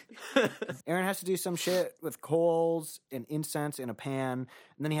 Aaron has to do some shit with coals and incense in a pan,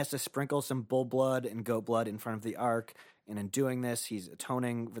 and then he has to sprinkle some bull blood and goat blood in front of the ark. And in doing this, he's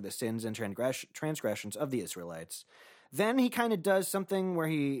atoning for the sins and transgressions of the Israelites. Then he kind of does something where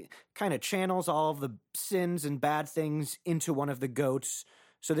he kind of channels all of the sins and bad things into one of the goats.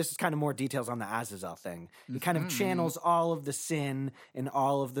 So this is kind of more details on the Azazel thing. He kind of channels all of the sin and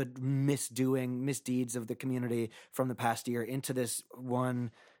all of the misdeeds of the community from the past year into this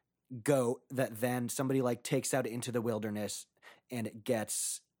one goat that then somebody like takes out into the wilderness and it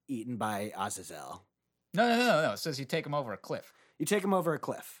gets eaten by Azazel. No. It says you take him over a cliff. You take him over a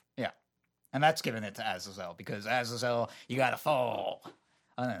cliff. Yeah. And that's giving it to Azazel because Azazel, you gotta fall.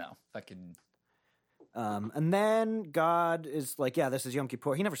 I don't know. Fucking. And then God is like, yeah, this is Yom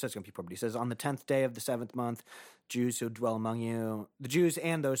Kippur. He never says Yom Kippur, but he says, on the 10th day of the 7th month, the Jews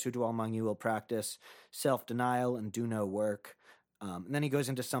and those who dwell among you will practice self-denial and do no work. And then he goes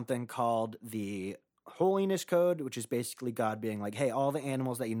into something called the Holiness Code, which is basically God being like, hey, all the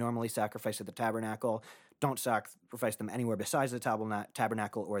animals that you normally sacrifice at the tabernacle, don't sacrifice them anywhere besides the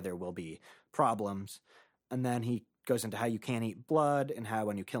tabernacle or there will be problems. And then he goes into how you can't eat blood and how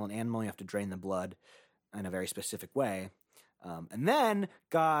when you kill an animal, you have to drain the blood in a very specific way. And then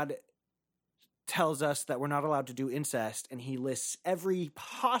God tells us that we're not allowed to do incest, and he lists every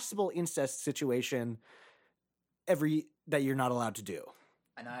possible incest situation that you're not allowed to do.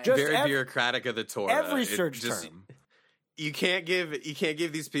 And I, Just Very bureaucratic of the Torah. Every It search just- term. You can't give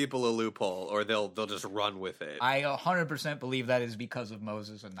these people a loophole, or they'll just run with it. I 100% believe that is because of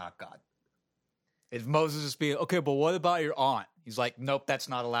Moses and not God. If Moses is being, okay, but what about your aunt? He's like, nope, that's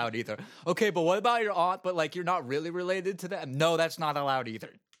not allowed either. Okay, but what about your aunt, but like you're not really related to them? No, that's not allowed either.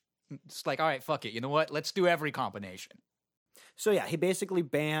 It's like, all right, fuck it. You know what? Let's do every combination. So yeah, he basically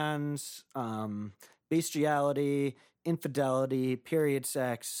bans bestiality, infidelity, period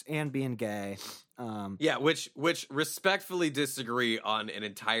sex, and being gay. Yeah, which respectfully disagree on an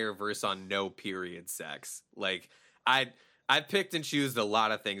entire verse on no period sex. Like I picked and choose a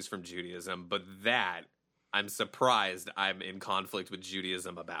lot of things from Judaism, but that I'm surprised I'm in conflict with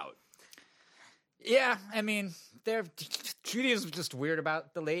Judaism about. Yeah, I mean, Judaism's just weird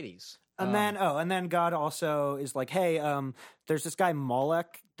about the ladies. And then God also is like, hey, there's this guy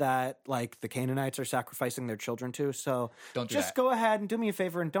Molech that like the Canaanites are sacrificing their children to. So Don't do just that. go ahead and do me a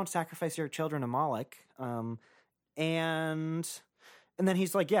favor and don't sacrifice your children to Molech. And then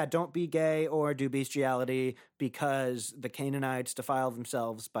he's like, yeah, don't be gay or do bestiality because the Canaanites defile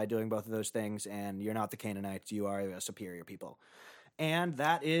themselves by doing both of those things, and you're not the Canaanites, you are a superior people. And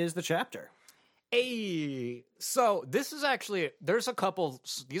that is the chapter. Hey, so this is actually there's a couple.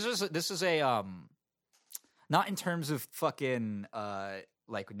 This is a not in terms of fucking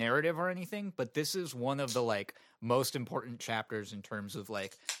like narrative or anything, but this is one of the like most important chapters in terms of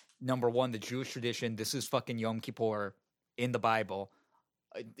like number one, the Jewish tradition. This is fucking Yom Kippur in the Bible.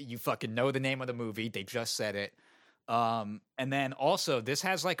 You fucking know the name of the movie. They just said it. And then also this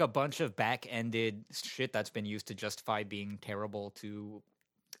has like a bunch of back-ended shit that's been used to justify being terrible to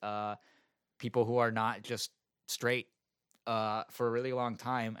people who are not just straight for a really long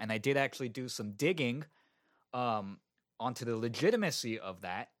time. And I did actually do some digging onto the legitimacy of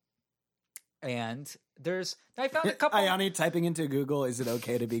that. And I found a couple. Ayani typing into Google, is it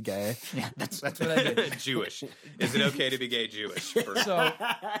okay to be gay? Yeah, that's what I did. Jewish. Is it okay to be gay Jewish? So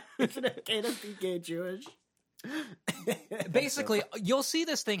Is it okay to be gay Jewish? basically, you'll see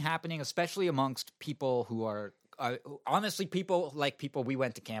this thing happening, especially amongst people who are honestly people we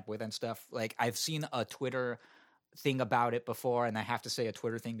went to camp with and stuff. Like I've seen a Twitter thing about it before, and I have to say a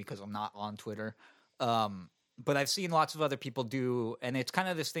Twitter thing because I'm not on Twitter. But I've seen lots of other people do, and it's kind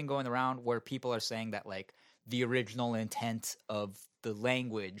of this thing going around where people are saying that like the original intent of the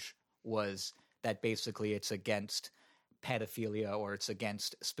language was that basically it's against pedophilia, or it's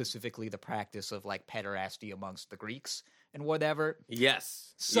against specifically the practice of like pederasty amongst the Greeks and whatever.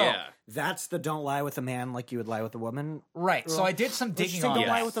 Yes. So yeah. That's the don't lie with a man like you would lie with a woman. right. So I did some digging on don't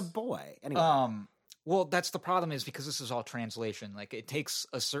that. lie with a boy. Anyway. Well, that's the problem is because this is all translation. Like it takes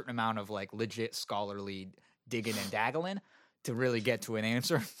a certain amount of like legit scholarly digging and daggling to really get to an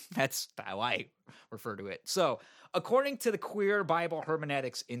answer. That's how I refer to it. So, according to the Queer Bible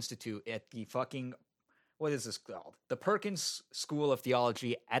Hermeneutics Institute at the fucking, what is this called? The Perkins School of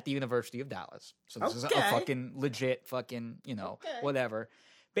Theology at the University of Dallas. So this is a fucking legit fucking, whatever.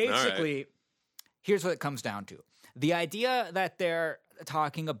 Basically, here's what it comes down to. The idea that they're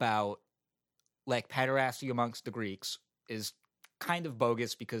talking about like pederasty amongst the Greeks is kind of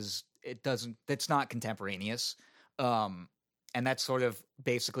bogus because it's not contemporaneous. And that's sort of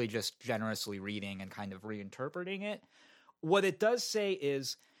basically just generously reading and kind of reinterpreting it. What it does say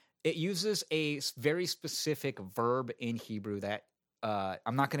is it uses a very specific verb in Hebrew that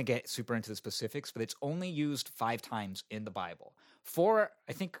I'm not going to get super into the specifics, but it's only used 5 times in the Bible. I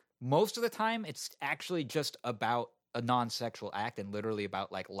think most of the time, it's actually just about a non-sexual act and literally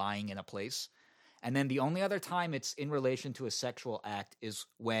about like lying in a place. And then the only other time it's in relation to a sexual act is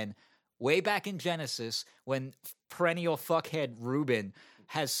when way back in Genesis, when perennial fuckhead Reuben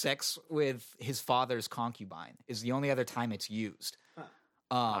has sex with his father's concubine, is the only other time it's used.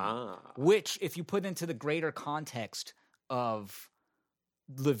 Which, if you put into the greater context of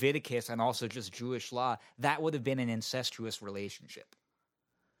Leviticus and also just Jewish law, that would have been an incestuous relationship.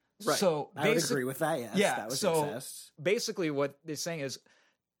 Right. So I would agree with that, yes. Yeah, That was so incest. basically what they're saying is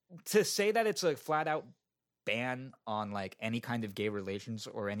to say that it's a flat out ban on like any kind of gay relations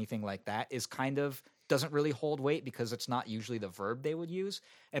or anything like that is kind of doesn't really hold weight because it's not usually the verb they would use.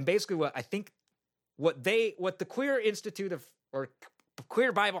 And basically what I think what the Queer Institute of or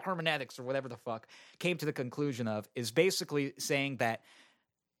Queer Bible Hermeneutics or whatever the fuck came to the conclusion of is basically saying that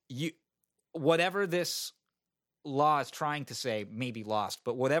whatever this law is trying to say may be lost,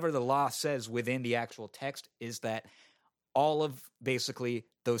 but whatever the law says within the actual text is that all of basically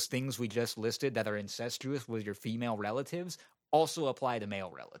those things we just listed that are incestuous with your female relatives also apply to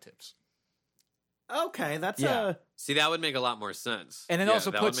male relatives. Okay, that's See, that would make a lot more sense. And it Yeah,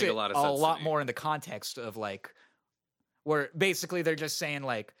 also that puts would make it a lot, of a sense to lot me. more in the context of like where basically they're just saying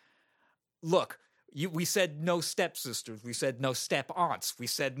like, look, we said no stepsisters, we said no step aunts, we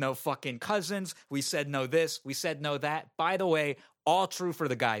said no fucking cousins, we said no this, we said no that. By the way, all true for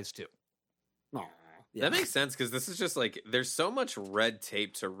the guys too. Yeah. That makes sense because this is just like there's so much red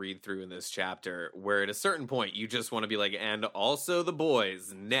tape to read through in this chapter where at a certain point you just want to be like, and also the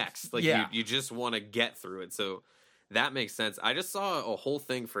boys next. Like you just want to get through it. So that makes sense. I just saw a whole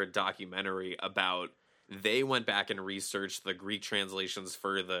thing for a documentary about they went back and researched the Greek translations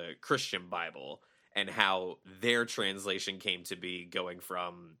for the Christian Bible and how their translation came to be going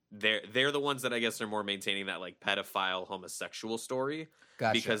from they're the ones that I guess are more maintaining that like pedophile homosexual story.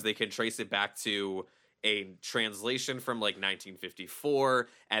 Gotcha. Because they can trace it back to a translation from like 1954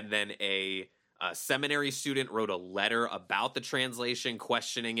 and then a a seminary student wrote a letter about the translation,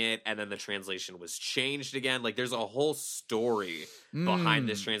 questioning it, and then the translation was changed again. Like, there's a whole story behind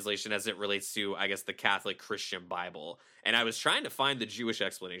this translation as it relates to, I guess, the Catholic Christian Bible. And I was trying to find the Jewish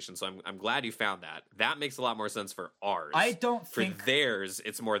explanation, so I'm glad you found that. That makes a lot more sense for ours. I don't for think theirs,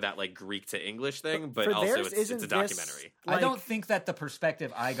 it's more that like Greek to English thing, but for also theirs, it's a isn't documentary. this, I don't think that the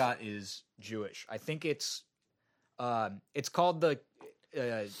perspective I got is Jewish. I think it's called the.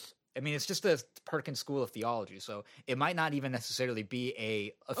 I mean, it's just the Perkins School of Theology, so it might not even necessarily be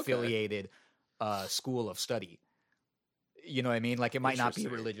a affiliated school of study. You know what I mean? Like, it might not be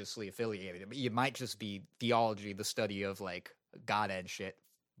Interesting. religiously affiliated. It might just be theology, the study of like God and shit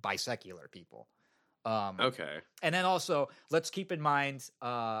by secular people. Okay. And then also, let's keep in mind,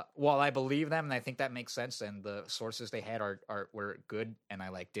 while I believe them, and I think that makes sense, and the sources they had were good, and I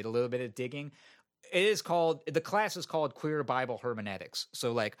like did a little bit of digging. The class is called Queer Bible Hermeneutics.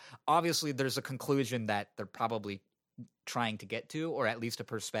 So like, obviously there's a conclusion that they're probably trying to get to, or at least a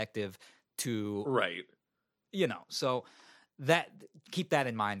perspective to, Right. you know, so that keep that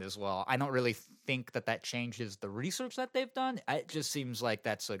in mind as well. I don't really think that changes the research that they've done. It just seems like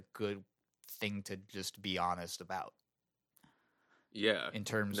that's a good thing to just be honest about Yeah. in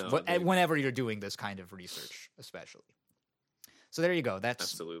terms No, of they- whenever you're doing this kind of research, especially. So there you go.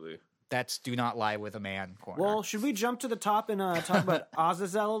 Absolutely. That's Do Not Lie with a Man corner. Well, should we jump to the top and talk about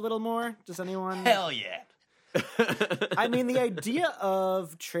Azazel a little more? Does anyone? hell yeah. I mean, the idea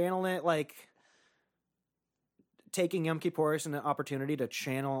of channeling, like, taking Yom Kippur as an opportunity to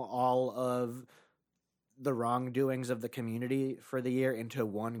channel all of the wrongdoings of the community for the year into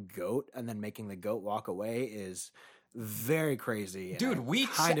one goat and then making the goat walk away is very crazy. and Dude, I'm we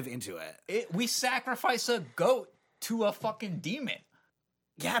kind of into it. We sacrifice a goat to a fucking demon.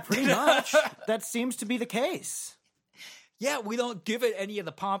 Yeah, pretty much. That seems to be the case. Yeah, we don't give it any of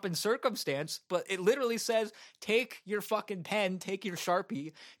the pomp and circumstance, but it literally says, take your fucking pen, take your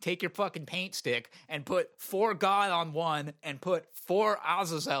Sharpie, take your fucking paint stick, and put for God on one and put for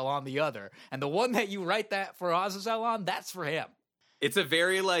Azazel on the other. And the one that you write that for Azazel on, that's for him. It's a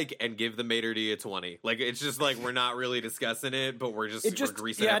very like, and give the maitre d' a 20. Like, it's just like, we're not really discussing it, but we're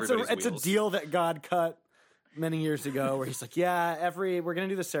greasing everybody's it's wheels. a deal that God cut many years ago where he's like, yeah, we're gonna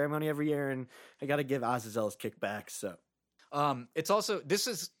do the ceremony every year, and I got to give Azazel his kickback. So It's also this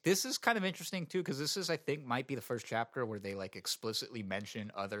is kind of interesting too, because this is, I think, might be the first chapter where they like explicitly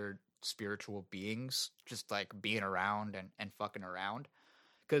mention other spiritual beings just like being around and fucking around,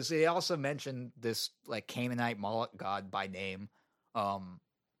 because they also mention this like Canaanite Moloch god by name, and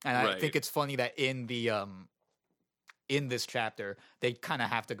I Right. think it's funny that in the in this chapter they kind of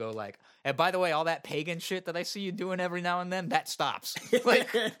have to go like, and by the way, all that pagan shit that I see you doing every now and then, that stops. Like,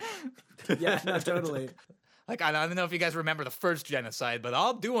 yeah, no, totally. like I don't know if you guys remember the first genocide, but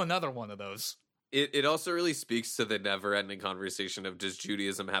I'll do another one of those. It also really speaks to the never-ending conversation of, does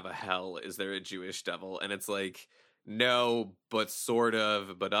Judaism have a hell? Is there a Jewish devil? And it's like, no, but sort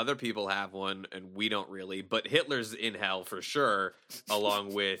of. But other people have one, and we don't really. But Hitler's in hell for sure,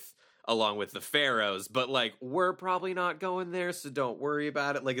 along with the pharaohs. But like, we're probably not going there, so don't worry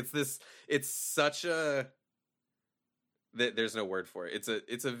about it. Like, it's such a. There's no word for it.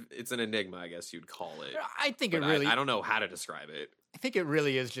 It's an enigma, I guess you'd call it. I think But it really. I don't know how to describe it. I think it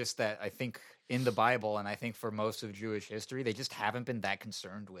really is just that. I think in the Bible, and I think for most of Jewish history, they just haven't been that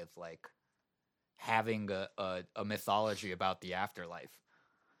concerned with like having a mythology about the afterlife.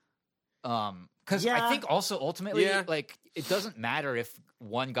 Because I Yeah. think also ultimately, Yeah. like, it doesn't matter if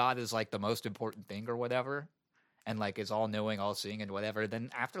one God is like the most important thing or whatever, and like is all knowing, all seeing, and whatever. Then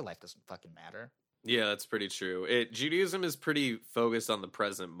afterlife doesn't fucking matter. Yeah, that's pretty true. Judaism is pretty focused on the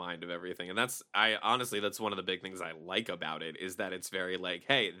present mind of everything, and that's one of the big things I like about it, is that it's very like,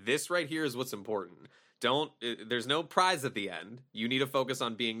 hey, this right here is what's important. There's no prize at the end. You need to focus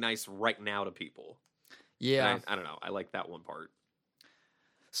on being nice right now to people. Yeah. And I don't know. I like that one part.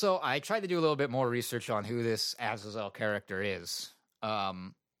 So I tried to do a little bit more research on who this Azazel character is.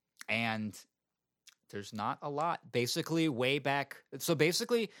 And there's not a lot. Basically, way back. So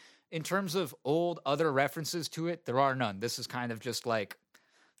basically, in terms of old other references to it, there are none. This is kind of just like,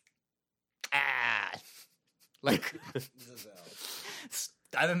 like,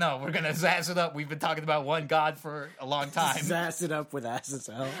 I don't know. We're going to zazz it up. We've been talking about one God for a long time. Zazz it up with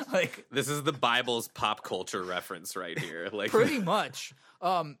Azazel. Like, This is the Bible's pop culture reference right here. Like, pretty much.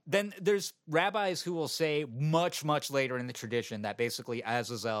 Then there's rabbis who will say much, much later in the tradition that basically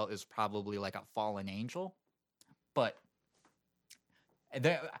Azazel is probably like a fallen angel. But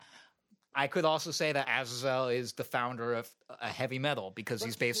I could also say that Azazel is the founder of heavy metal because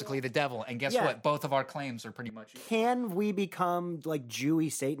he's basically the devil. And guess Yeah. what? Both of our claims are pretty much. Can we become like Jewy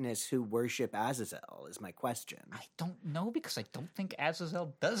Satanists who worship Azazel? Is my question. I don't know because I don't think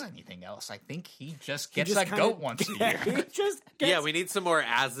Azazel does anything else. I think he just He gets just that kinda- goat once a year. He just gets, Yeah, we need some more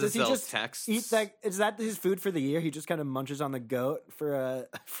does he Azazel just texts. eat that? Is that his food for the year? He just kind of munches on the goat for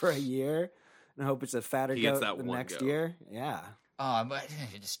a year and hope it's a fatter He gets goat that the one next goat. year. Yeah. But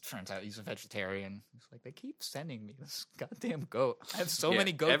it just turns out he's a vegetarian. He's like, they keep sending me this goddamn goat. I have so Yeah,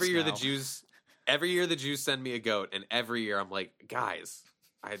 many goats every year now. Every year the Jews send me a goat, and every year I'm like, guys,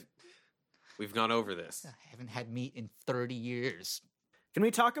 we've gone over this. I haven't had meat in 30 years. Can we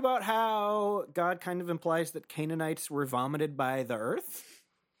talk about how God kind of implies that Canaanites were vomited by the earth?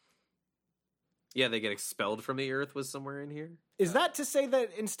 Yeah, they get expelled from the earth was somewhere in here. Is that to say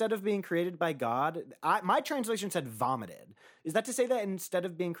that instead of being created by God, my translation said vomited. Is that to say that instead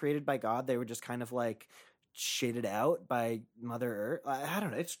of being created by God, they were just kind of like shitted out by Mother Earth? I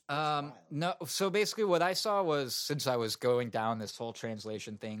don't know. It's wild. No. So basically, what I saw was, since I was going down this whole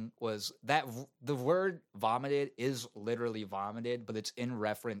translation thing, was that the word vomited is literally vomited, but it's in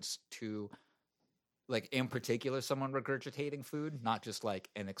reference to, like, in particular, someone regurgitating food, not just like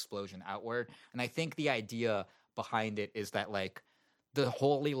an explosion outward. And I think the idea behind it is that, like, the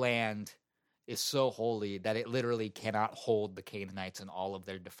Holy Land is so holy that it literally cannot hold the Canaanites and all of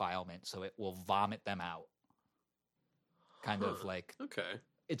their defilement, so it will vomit them out. Kind of like, Okay.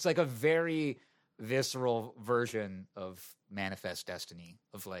 it's like a very visceral version of Manifest Destiny,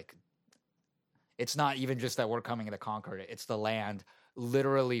 of like, it's not even just that we're coming to conquer it, it's the land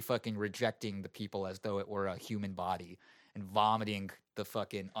literally fucking rejecting the people as though it were a human body and vomiting the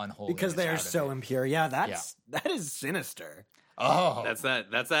fucking unholy because they are so impure. Yeah, that is sinister. Oh, That's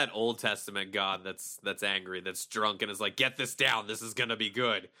that Old Testament God that's angry, that's drunk, and is like, get this down. This is gonna be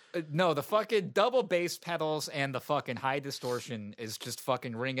good. no, the fucking double bass pedals and the fucking high distortion is just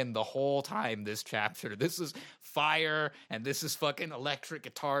fucking ringing the whole time this chapter. This is fire and this is fucking electric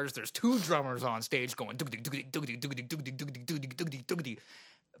guitars. There's two drummers on stage going doogity doogity doogity doogity doogity doogity doogity doogity doogity.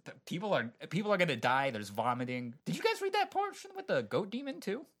 People are gonna die. There's vomiting. Did you guys read that portion with the goat demon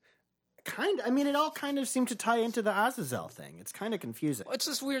too? I mean, it all kind of seemed to tie into the Azazel thing. It's kind of confusing. It's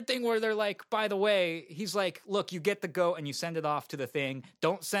this weird thing where they're like, by the way, he's like, look, you get the goat and you send it off to the thing.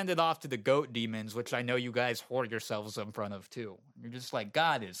 Don't send it off to the goat demons, which I know you guys whore yourselves in front of too. You're just like,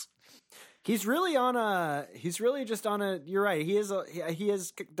 God is. He's really just on a. You're right. He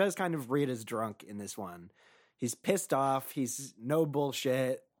does kind of read as drunk in this one. He's pissed off. He's no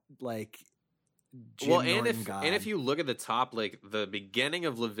bullshit. Like, Jim Well, and Norton God. if you look at the top, like the beginning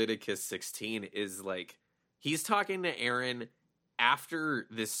of Leviticus 16 is like he's talking to Aaron after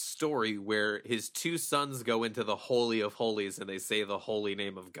this story where his two sons go into the Holy of Holies and they say the holy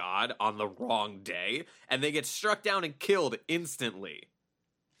name of God on the wrong day and they get struck down and killed instantly.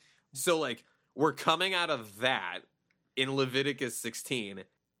 So like we're coming out of that in Leviticus 16.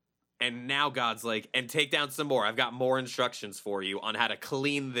 And now God's like, and take down some more. I've got more instructions for you on how to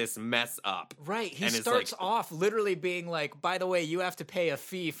clean this mess up. Right. He And it's starts like- off literally being like, by the way, you have to pay a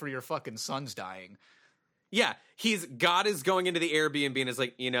fee for your fucking sons dying. Yeah, God is going into the Airbnb and is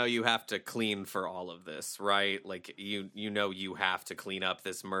like, you have to clean for all of this, right? Like, you have to clean up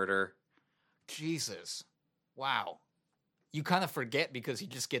this murder. Jesus. Wow. You kind of forget because he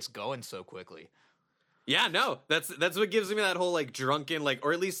just gets going so quickly. Yeah, no, that's what gives me that whole like drunken, like,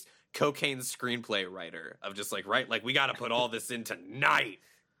 or at least cocaine screenplay writer of just like, right, like we got to put all this in tonight.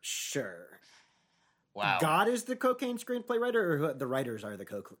 Sure. Wow. God is the cocaine screenplay writer, or the writers are the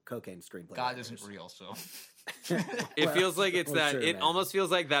cocaine screenplay God writers? isn't real, so. It Well, feels like it's well, that. sure, It man. almost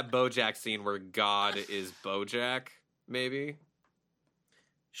feels like that BoJack scene where God is BoJack, maybe.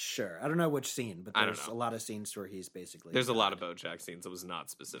 Sure. I don't know which scene, but I don't there's know. a lot of scenes where he's basically. There's a lot of BoJack scenes. It was not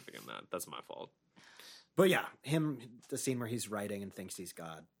specific in that. That's my fault. But yeah, the scene where he's writing and thinks he's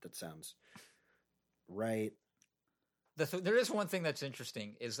God. That sounds right. There is one thing that's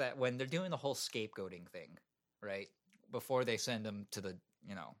interesting is that when they're doing the whole scapegoating thing, right? Before they send them to the,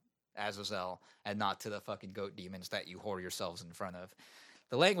 Azazel and not to the fucking goat demons that you whore yourselves in front of.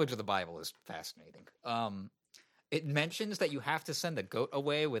 The language of the Bible is fascinating. It mentions that you have to send the goat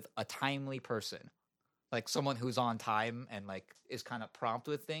away with a timely person. Like someone who's on time and like is kind of prompt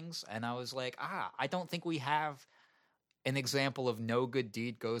with things. And I was like, I don't think we have an example of no good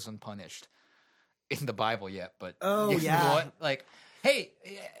deed goes unpunished in the Bible yet. But Oh, you know yeah. what? Like, hey,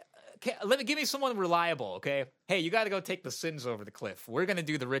 give me someone reliable, okay? Hey, you got to go take the sins over the cliff. We're gonna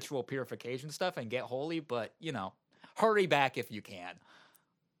do the ritual purification stuff and get holy, but hurry back if you can.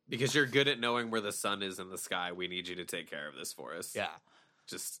 Because you're good at knowing where the sun is in the sky, we need you to take care of this for us. Yeah.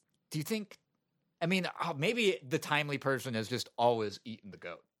 Just Do you think? I mean, maybe the timely person has just always eaten the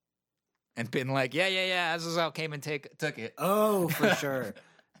goat and been like, yeah. Azazel came and took it. Oh, for sure.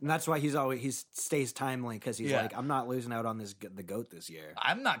 And that's why he stays timely, because he's Yeah. like, I'm not losing out on the goat this year.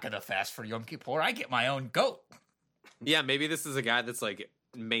 I'm not gonna fast for Yom Kippur. I get my own goat. Yeah, maybe this is a guy that's like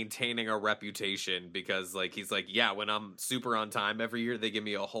maintaining a reputation because like he's like, yeah, when I'm super on time every year, they give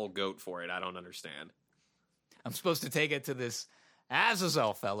me a whole goat for it. I don't understand. I'm supposed to take it to this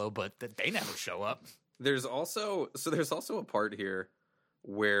Azazel fellow, but they never show up. There's also a part here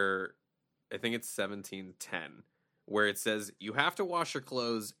where I think it's 1710 where it says you have to wash your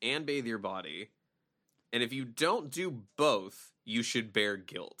clothes and bathe your body, and if you don't do both, you should bear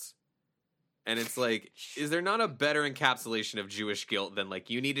guilt. And it's like, is there not a better encapsulation of Jewish guilt than like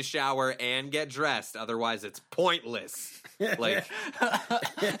you need to shower and get dressed, otherwise it's pointless? Like,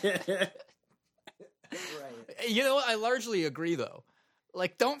 Right. You know what? I largely agree, though.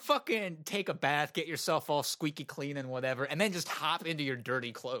 Like, don't fucking take a bath, get yourself all squeaky clean and whatever, and then just hop into your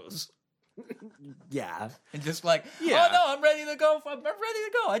dirty clothes. Yeah. And just like, Yeah. oh no, I'm ready to go. I'm ready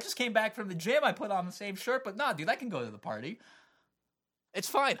to go. I just came back from the gym. I put on the same shirt, but nah, dude, I can go to the party. It's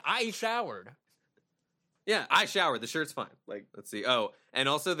fine. I showered. yeah, I showered. The shirt's fine. Like, let's see. Oh, and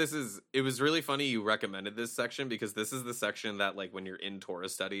also it was really funny you recommended this section because this is the section that like when you're in Torah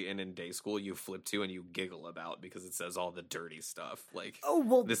study and in day school, you flip to and you giggle about because it says all the dirty stuff. Like, Oh,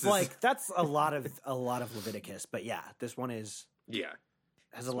 well, This is- like that's a lot of Leviticus, but yeah, this one has yeah.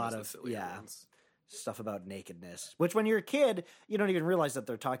 a This lot one's the of sillier ones. stuff about nakedness, which when you're a kid, you don't even realize that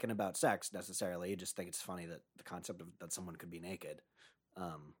they're talking about sex necessarily. You just think it's funny that the concept of that someone could be naked.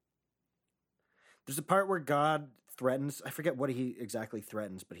 There's a part where God threatens, I forget what he exactly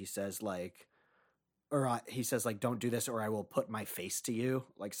threatens, but he says like, don't do this or I will put my face to you.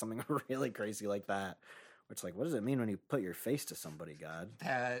 Like something really crazy like that. Which like, what does it mean when you put your face to somebody, God?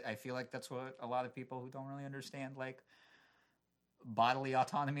 I feel like that's what a lot of people who don't really understand like bodily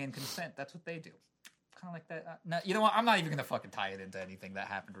autonomy and consent. That's what they do. Kind of like that. No, you know what? I'm not even gonna fucking tie it into anything that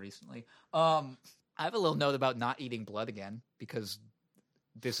happened recently. I have a little note about not eating blood again because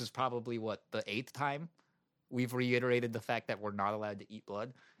this is probably the 8th time we've reiterated the fact that we're not allowed to eat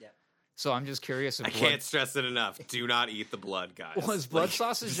blood. Yeah. So I'm just curious if I can't stress it enough. Do not eat the blood, guys. was blood Like,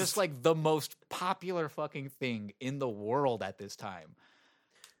 sauce is just like the most popular fucking thing in the world at this time.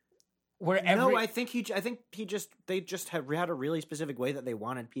 Where No, I think they just had a really specific way that they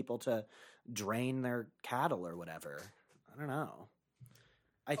wanted people to drain their cattle or whatever. I don't know.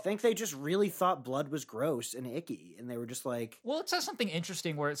 I think they just really thought blood was gross and icky, and they were just like, well, it says something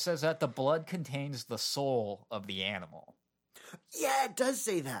interesting where it says that the blood contains the soul of the animal. yeah, it does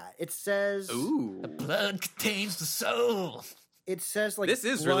say that. It says, Ooh. Blood contains the soul. it says like This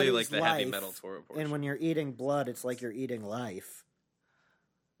is blood really like the heavy life, metal Torah portion. and when you're eating blood, it's like you're eating life.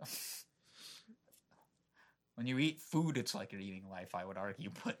 When you eat food, it's like you're eating life, I would argue.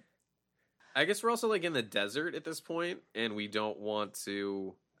 But I guess we're also like in the desert at this point, and we don't want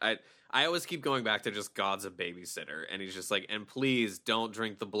to. I always keep going back to just God's a babysitter, and he's just like, and please don't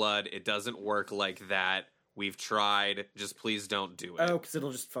drink the blood. It doesn't work like that. We've tried. Just please don't do it. Oh, because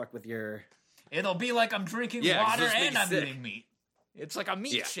it'll just fuck with your. it'll be like I'm drinking 'cause water this makes and you I'm sick. eating meat. It's like a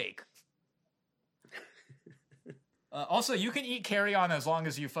meat Yeah. shake. Also, you can eat carry-on as long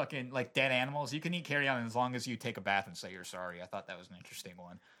as you fucking, like dead animals. You can eat carry-on as long as you take a bath and say you're sorry. I thought that was an interesting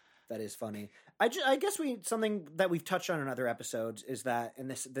one. That is funny. I guess something that we've touched on in other episodes is that, and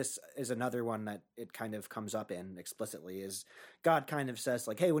this is another one that it kind of comes up in explicitly, is God kind of says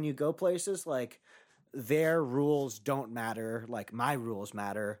like, hey, when you go places, like their rules don't matter, like my rules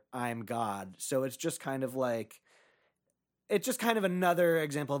matter. I'm God. So it's just kind of another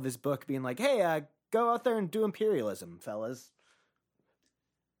example of this book being like, hey, go out there and do imperialism, fellas.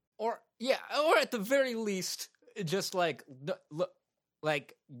 Or at the very least, just like look,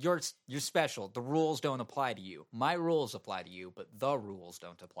 like you're special. The rules don't apply to you. My rules apply to you, but the rules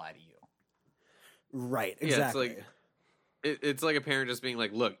don't apply to you. Right. Yeah, Exactly. it's like a parent just being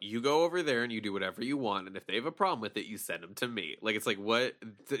like, look, you go over there and you do whatever you want, and if they have a problem with it, you send them to me. Like, it's like, what?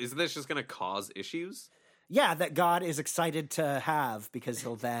 Isn't this just going to cause issues? Yeah, that God is excited to have because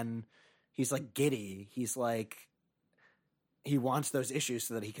he's like giddy. He's like, he wants those issues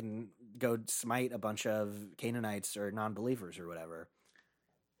so that he can go smite a bunch of Canaanites or non-believers or whatever.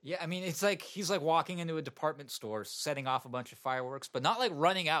 Yeah, I mean, it's like he's like walking into a department store, setting off a bunch of fireworks, but not like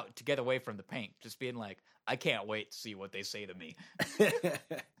running out to get away from the paint. Just being like, I can't wait to see what they say to me.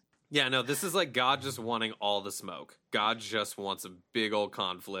 Yeah, no, this is like God just wanting all the smoke. God just wants a big old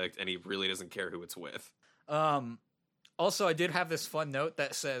conflict, and he really doesn't care who it's with. Also, I did have this fun note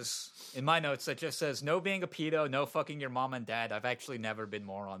that says, in my notes, that just says, no being a pedo, no fucking your mom and dad. I've actually never been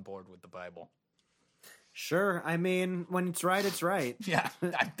more on board with the Bible. Sure. I mean, when it's right, it's right. Yeah,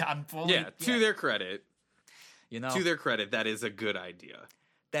 I'm fully... Yeah, to their credit. You know, To their credit, that is a good idea.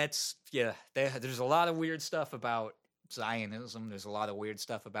 there's a lot of weird stuff about Zionism. There's a lot of weird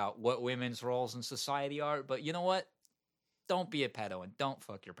stuff about what women's roles in society are. But you know what? Don't be a pedo and don't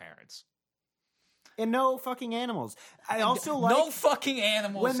fuck your parents. And no fucking animals. I also like no fucking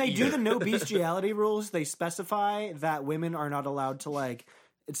animals. when they do either. the no bestiality rules, they specify that women are not allowed to like.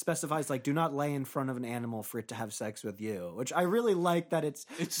 It specifies like do not lay in front of an animal for it to have sex with you, which I really like that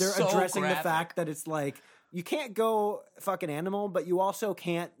they're so addressing graphic. the fact that it's like you can't go fuck an animal, but you also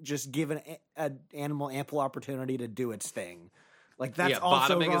can't just give an animal ample opportunity to do its thing. Like that's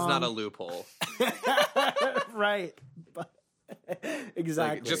also bottoming wrong. is not a loophole. Right.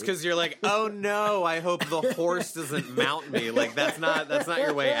 Exactly. Like, just because you're like, oh no, I hope the horse doesn't mount me. Like that's not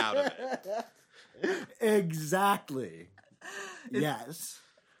your way out of it. Exactly. Yes.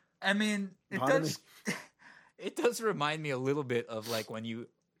 I mean, it Pardon does. It does remind me a little bit of like when you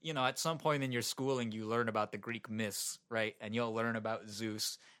know, at some point in your schooling, you learn about the Greek myths, right? And you'll learn about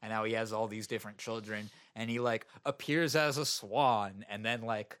Zeus and how he has all these different children, and he like appears as a swan, and then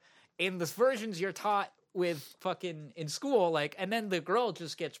like in the versions you're taught with fucking in school, like, and then the girl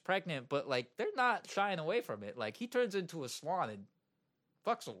just gets pregnant, but like they're not shying away from it. Like he turns into a swan and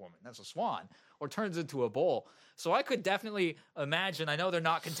fucks a woman. That's a swan. Or turns into a bull. So I could definitely imagine, I know they're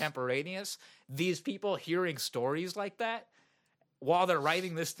not contemporaneous, these people hearing stories like that while they're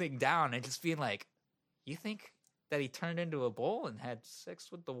writing this thing down and just being like, you think that he turned into a bull and had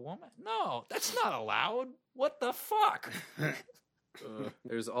sex with the woman? No, that's not allowed. What the fuck?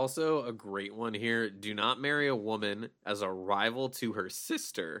 There's also a great one here. Do not marry a woman as a rival to her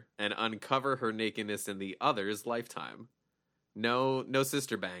sister and uncover her nakedness in the other's lifetime. No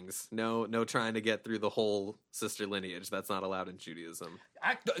sister bangs. No trying to get through the whole sister lineage. That's not allowed in Judaism.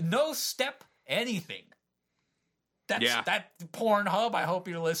 No step anything. That Pornhub, I hope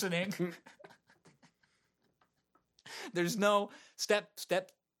you're listening. There's no step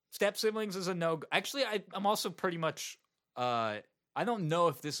siblings is a no. Actually, I'm also pretty much I don't know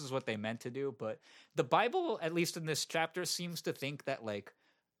if this is what they meant to do, but the Bible, at least in this chapter, seems to think that like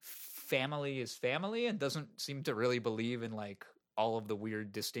family is family and doesn't seem to really believe in like all of the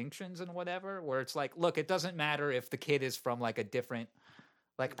weird distinctions and whatever, where it's like, look, it doesn't matter if the kid is from like a different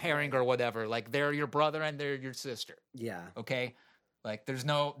like pairing or whatever, like they're your brother and they're your sister. Yeah. Okay. Like there's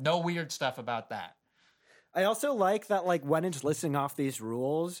no weird stuff about that. I also like that, like, when it's listing off these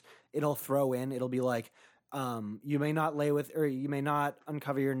rules, it'll be like, you may not lay with, or you may not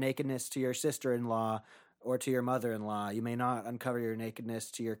uncover your nakedness to your sister-in-law or to your mother-in-law. You may not uncover your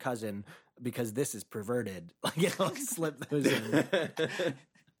nakedness to your cousin because this is perverted. Like, it'll slip those in.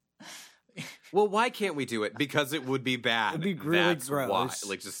 Well, why can't we do it? Because it would be bad. It'd be really That's gross. Why.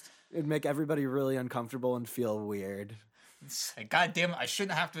 Like, just It'd make everybody really uncomfortable and feel weird. God damn it, I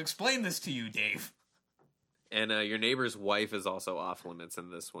shouldn't have to explain this to you, Dave. And your neighbor's wife is also off limits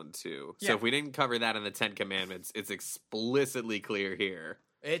in this one too. So Yeah. if we didn't cover that in the 10 Commandments, it's explicitly clear here.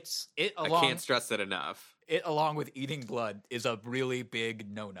 I can't stress it enough. It along with eating blood is a really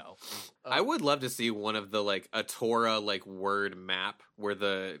big no-no. I would love to see one of the like a Torah like word map where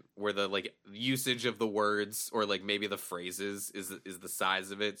the like usage of the words or like maybe the phrases is the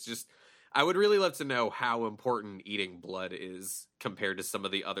size of it. It's just I would really love to know how important eating blood is compared to some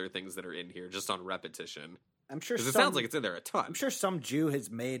of the other things that are in here just on repetition. I'm sure Because it sounds like it's in there a ton. I'm sure some Jew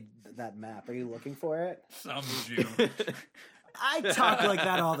has made that map. Are you looking for it? Some Jew. I talk like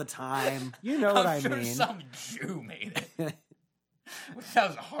that all the time. You know what I sure mean. some Jew made it. That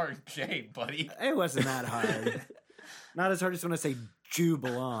was a hard J, buddy. It wasn't that hard. Not as hard as when I say Jew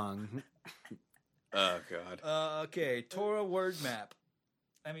belong. Oh god. Okay, Torah word map.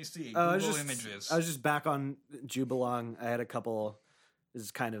 Let me see. I Google was images. I was just back on Jew belong. I had a couple. This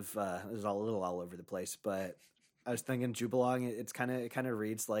is kind of this is all a little all over the place, but I was thinking Jew belong. It kind of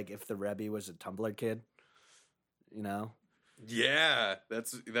reads like if the Rebbe was a Tumblr kid, you know. Yeah,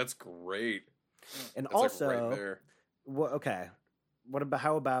 that's great. And That's also, like right there. okay,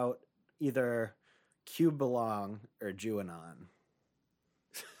 how about either Q belong or Jewanon?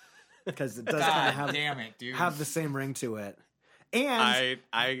 Because it does kind God of damn it, dude. have the same ring to it, and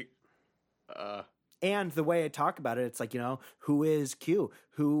and the way I talk about it, it's like, you know, who is Q?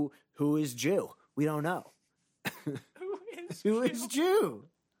 Who is Jew? We don't know. Who is Jew?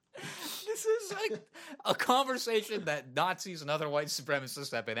 This is like a conversation that Nazis and other white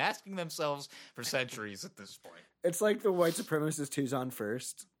supremacists have been asking themselves for centuries at this point. It's like the white supremacist who's on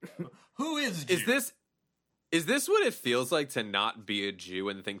first. Who is Jew? Is this what it feels like to not be a Jew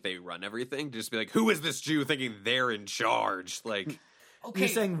and think they run everything? Just be like, who is this Jew thinking they're in charge? Like, You're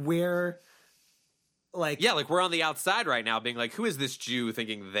saying we're like yeah, like we're on the outside right now being like, who is this Jew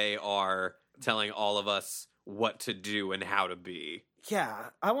thinking they are telling all of us what to do and how to be? yeah,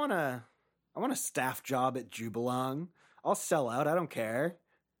 I want a staff job at Jubalong. I'll sell out. I don't care.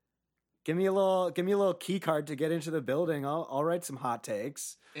 Give me a little key card to get into the building. I'll write some hot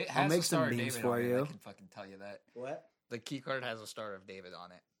takes. It I'll has make a some Star of memes David for on it, you. I can fucking tell you that. What? The key card has a Star of David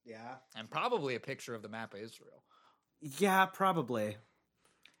on it. Yeah. And probably a picture of the map of Israel. Yeah, probably.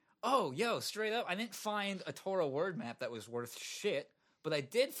 Oh, yo, straight up, I didn't find a Torah word map that was worth shit, but I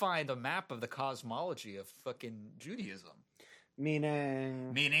did find a map of the cosmology of fucking Judaism.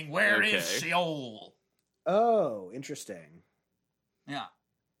 Meaning, where is Okay. Sheol? oh, interesting. Yeah.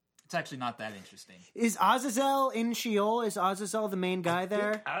 It's actually not that interesting. Is Azazel in Sheol? Is Azazel the main guy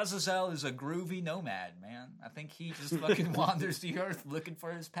there? Azazel is a groovy nomad, man. I think he just fucking wanders the earth looking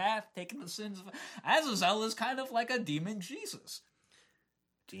for his path, taking the sins of... Azazel is kind of like a demon Jesus.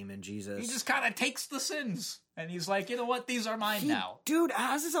 Demon Jesus. He just kind of takes the sins, and he's like, you know what, these are mine now. Dude,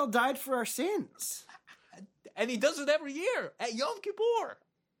 Azazel died for our sins. And he does it every year at Yom Kippur.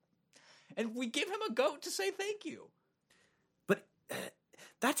 And we give him a goat to say thank you. But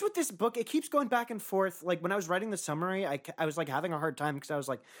that's what this book, it keeps going back and forth. Like, when I was writing the summary, I was, like, having a hard time because I was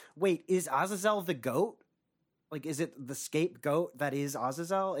like, wait, is Azazel the goat? Like, is it the scapegoat that is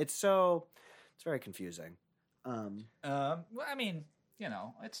Azazel? It's very confusing. Well, I mean, you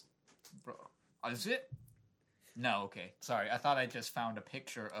know, it's... Bro, is it? No, okay. Sorry, I thought I just found a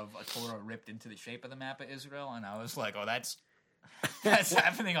picture of a Torah ripped into the shape of the map of Israel, and I was like, oh, that's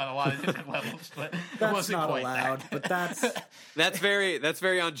happening on a lot of different levels, but it That's wasn't not quite allowed, that. but that's... That's very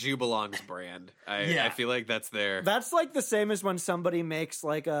on Jubalong's brand. Yeah. I feel like that's their... That's like the same as when somebody makes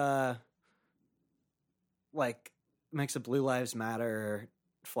makes a Blue Lives Matter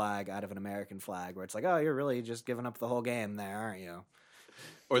flag out of an American flag, where it's like, oh, you're really just giving up the whole game there, aren't you?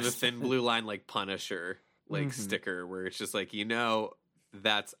 Or the thin blue line, like Punisher, like sticker, where it's just like,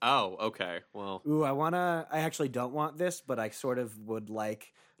 that's, oh, okay, well. Ooh, I actually don't want this, but I sort of would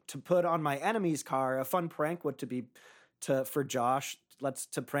like to put on my enemy's car. A fun prank would for Josh.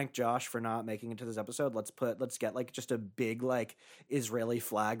 To prank Josh for not making it to this episode. Let's get like just a big like Israeli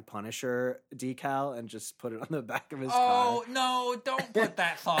flag Punisher decal and just put it on the back of his car. Oh, no, don't put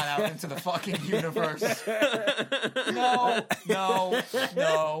that thought out into the fucking universe. No.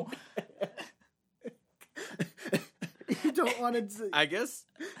 You don't want to. I guess.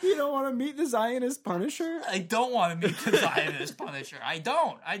 You don't want to meet the Zionist Punisher. I don't want to meet the Zionist Punisher. I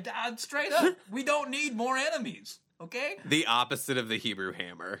don't. I straight up. We don't need more enemies. Okay? The opposite of the Hebrew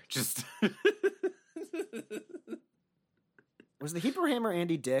Hammer. Just... Was the Hebrew Hammer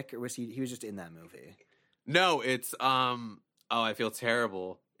Andy Dick, or was he was just in that movie? No, it's, I feel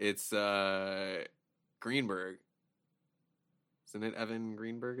terrible. It's, Greenberg. Isn't it Evan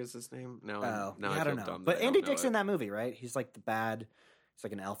Greenberg is his name? No, I don't know. But Andy Dick's in that movie, right? He's like he's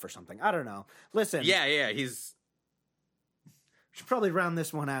like an elf or something. I don't know. Listen. Yeah, he's... Should probably round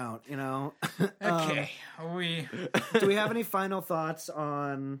this one out, you know? Okay. Do we have any final thoughts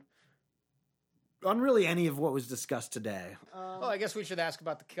on really any of what was discussed today? Well, I guess we should ask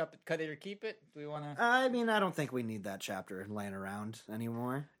about the cut it or keep it. Do we want to? I mean, I don't think we need that chapter laying around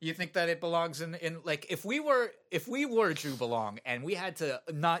anymore. You think that it belongs in like if we were Jew belong and we had to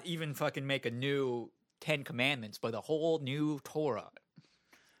not even fucking make a new 10 Commandments, but a whole new Torah,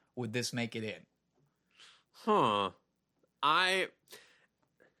 would this make it in? Huh. I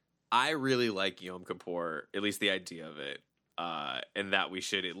really like Yom Kippur, at least the idea of it, and that we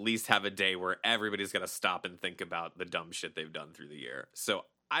should at least have a day where everybody's got to stop and think about the dumb shit they've done through the year. So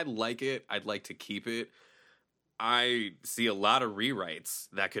I like it. I'd like to keep it. I see a lot of rewrites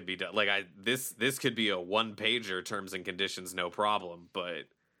that could be done. Like this could be a 1-pager terms and conditions, no problem. But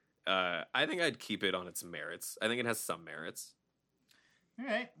I think I'd keep it on its merits. I think it has some merits. All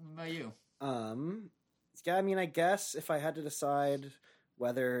right. What about you? Yeah, I mean, I guess if I had to decide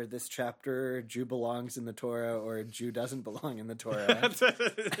whether this chapter Jew belongs in the Torah or Jew doesn't belong in the Torah,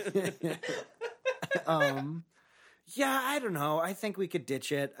 yeah, I don't know. I think we could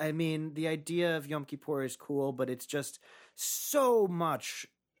ditch it. I mean, the idea of Yom Kippur is cool, but it's just so much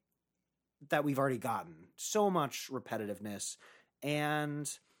that we've already gotten. So much repetitiveness. And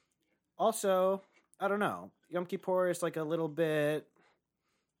also, I don't know. Yom Kippur is like a little bit...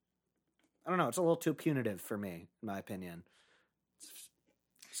 I don't know. It's a little too punitive for me, in my opinion.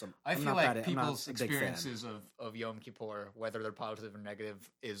 So I feel like people's experiences of Yom Kippur, whether they're positive or negative,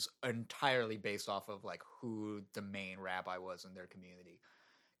 is entirely based off of like who the main rabbi was in their community.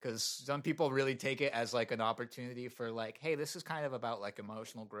 Because some people really take it as like an opportunity for like, hey, this is kind of about like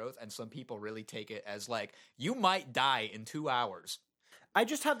emotional growth, and some people really take it as like, you might die in 2 hours. I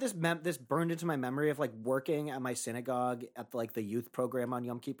just have this this burned into my memory of like working at my synagogue at like the youth program on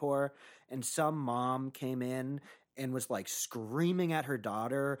Yom Kippur, and some mom came in and was like screaming at her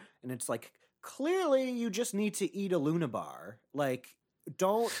daughter, and it's like, clearly you just need to eat a Luna bar. Like,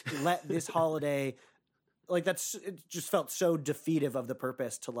 don't let this holiday, like, it just felt so defeative of the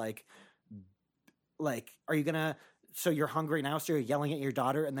purpose to like, are you gonna, so you're hungry now, so you're yelling at your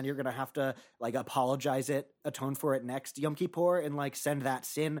daughter, and then you're gonna have to like apologize atone for it next Yom Kippur, and like send that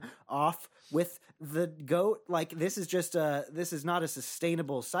sin off with the goat. Like, this is not a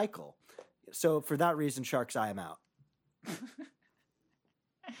sustainable cycle. So for that reason, Shark's Eye, I'm out.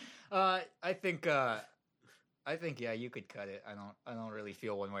 I think yeah, you could cut it. I don't really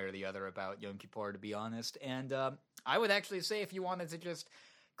feel one way or the other about Yom Kippur, to be honest. And I would actually say if you wanted to just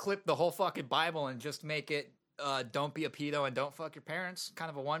clip the whole fucking Bible and just make it don't be a pedo and don't fuck your parents, kind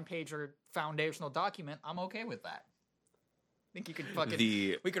of a one-pager foundational document, I'm okay with that. I think you could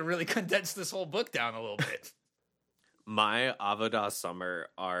we could really condense this whole book down a little bit. My Avodah summer,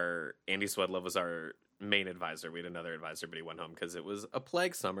 Andy Swedlove was our main advisor. We had another advisor, but he went home because it was a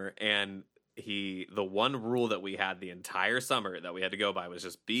plague summer. And the one rule that we had the entire summer that we had to go by was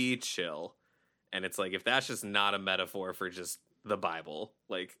just be chill. And it's like, if that's just not a metaphor for just the Bible,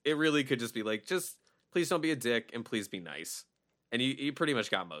 like, it really could just be like, just please don't be a dick and please be nice. And you pretty much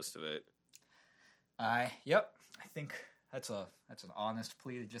got most of it. Yep. I think that's an honest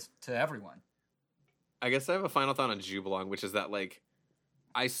plea to everyone. I guess I have a final thought on Jubalong, which is that, like,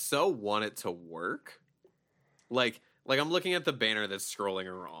 I so want it to work. Like I'm looking at the banner that's scrolling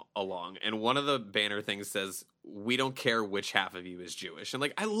along, and one of the banner things says, "We don't care which half of you is Jewish." And,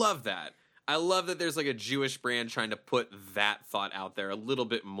 like, I love that. I love that there's, like, a Jewish brand trying to put that thought out there a little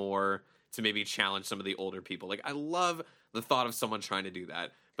bit more to maybe challenge some of the older people. Like, I love the thought of someone trying to do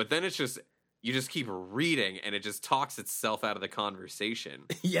that. But then it's just, you just keep reading, and it just talks itself out of the conversation.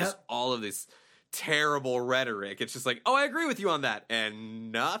 Yeah. Just all of this terrible rhetoric. It's just like, oh, I agree with you on that,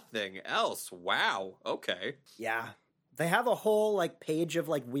 and nothing else. Wow. Okay. Yeah. They have a whole like page of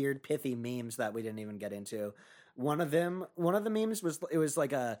like weird pithy memes that we didn't even get into. One of the memes was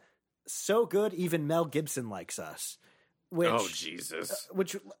like a so good even Mel Gibson likes us. Oh, Jesus.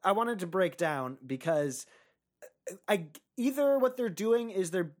 Which I wanted to break down because either what they're doing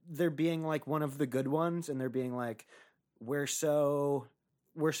is they're being like one of the good ones, and they're being like, we're so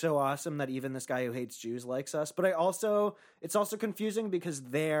awesome that even this guy who hates Jews likes us. But it's also confusing because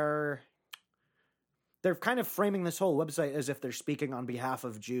they're kind of framing this whole website as if they're speaking on behalf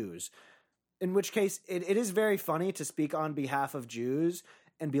of Jews. In which case, it is very funny to speak on behalf of Jews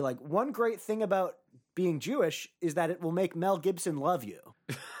and be like, one great thing about being Jewish is that it will make Mel Gibson love you.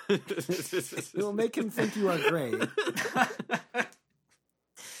 It will make him think you are great.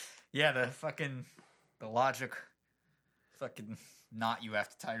 Yeah, the logic fucking knot you have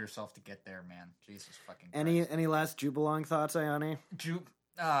to tie yourself to get there, man. Jesus fucking Christ. Any last Jubalong thoughts, Ayani?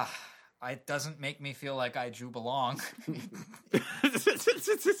 It doesn't make me feel like I belong.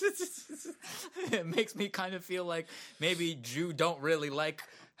 It makes me kind of feel like maybe Jew don't really like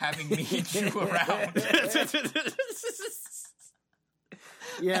having me and Jew around.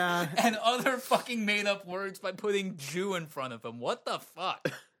 Yeah. And other fucking made up words by putting Jew in front of him. What the fuck?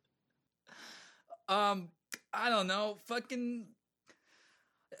 I don't know. Fucking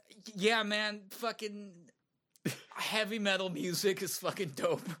yeah, man. Fucking heavy metal music is fucking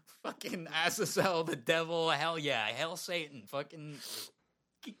dope. Fucking Azazel, the devil, hell yeah, hell Satan, fucking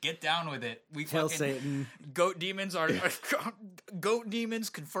get down with it. Hell Satan. Goat demons are goat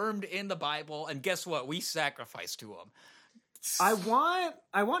demons confirmed in the Bible, and guess what? We sacrifice to them. I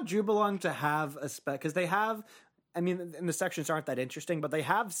want Jubalong to have a because they have. I mean, and the sections aren't that interesting, but they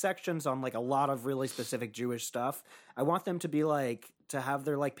have sections on like a lot of really specific Jewish stuff. I want them to be like to have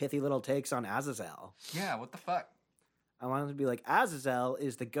their like pithy little takes on Azazel. Yeah, what the fuck? I want them to be like, Azazel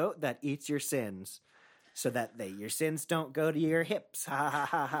is the goat that eats your sins, so that your sins don't go to your hips. Ha ha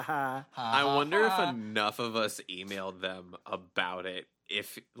ha ha ha. I wonder if enough of us emailed them about it.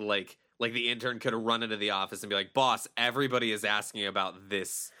 If like the intern could have run into the office and be like, "Boss, everybody is asking about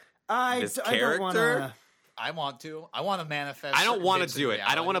this character." I want to manifest. I don't want to do it.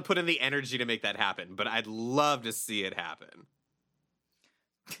 Reality. I don't want to put in the energy to make that happen, but I'd love to see it happen.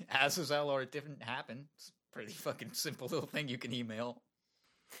 Azazel or it didn't happen. It's a pretty fucking simple little thing you can email.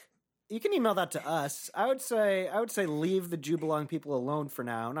 You can email that to us. I would say leave the Jubalong people alone for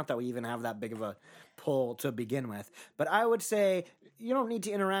now. Not that we even have that big of a pull to begin with, but I would say you don't need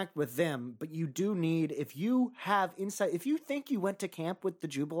to interact with them, but you do need, if you have insight, if you think you went to camp with the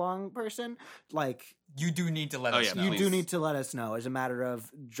Jew Belong person, like, You do need to let us know. you do need to let us know as a matter of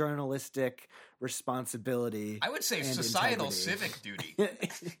journalistic responsibility. I would say and societal integrity. civic duty.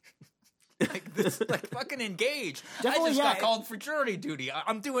 Like this, like fucking engage. Definitely, I just got yeah. called for jury duty.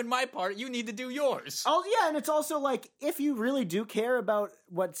 I'm doing my part. You need to do yours. Oh yeah, and it's also like, if you really do care about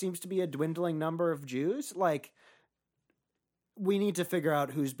what seems to be a dwindling number of Jews, like, we need to figure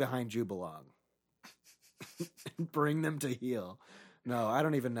out who's behind Jew Belong. Bring them to heel. No, I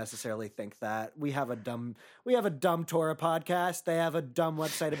don't even necessarily think that. We have a dumb Torah podcast. They have a dumb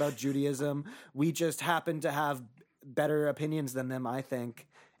website about Judaism. We just happen to have better opinions than them, I think.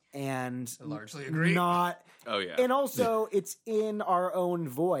 And I largely agree. Not Oh yeah. and also, it's in our own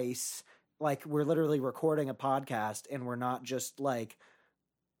voice. Like, we're literally recording a podcast, and we're not just like,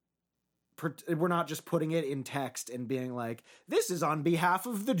 we're not just putting it in text and being like, "This is on behalf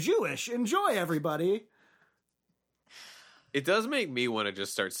of the Jewish. Enjoy, everybody." It does make me want to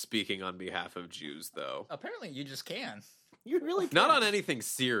just start speaking on behalf of Jews, though. Apparently, you just can. You really Not can't. on anything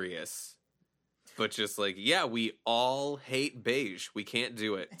serious, but just like, yeah, we all hate beige. We can't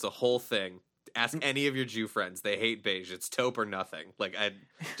do it. It's a whole thing. Ask any of your Jew friends. They hate beige. It's taupe or nothing. Like,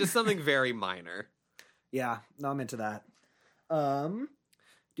 just something very minor. Yeah, no, I'm into that. Do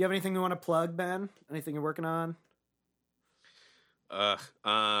you have anything you want to plug, Ben? Anything you're working on?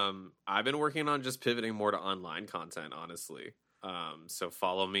 I've been working on just pivoting more to online content, honestly. So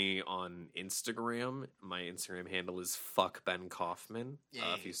follow me on Instagram. My Instagram handle is fuck Ben Kaufman.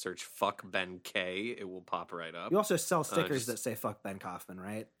 If you search fuck Ben K, it will pop right up. You also sell stickers just- that say "fuck Ben Kaufman,"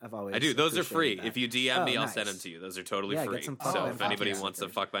 right? I've always I do. Those are free. appreciated that. If you DM me, Oh, I'll send them nice. to you. Those are totally Yeah, get free. some Fuck So Ben if anybody Kaufman wants a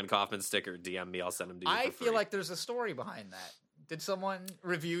stickers. fuck Ben Kaufman sticker, DM me. I'll send them to you. I for feel free. like there's a story behind that. Did someone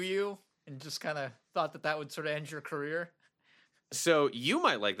review you and just kind of thought that would sort of end your career? So you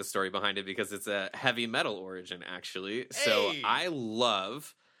might like the story behind it because it's a heavy metal origin, actually. So Hey! I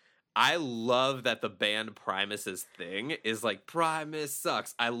love that the band Primus's thing is like, Primus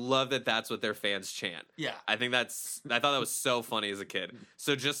sucks. I love that that's what their fans chant. Yeah. I thought that was so funny as a kid.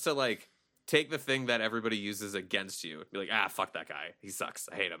 So just to like take the thing that everybody uses against you, be like, fuck that guy. He sucks.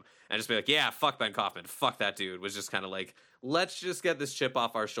 I hate him. And just be like, yeah, fuck Ben Kaufman. Fuck that dude. Was just kind of like, let's just get this chip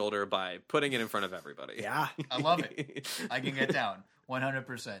off our shoulder by putting it in front of everybody. Yeah, I love it. I can get down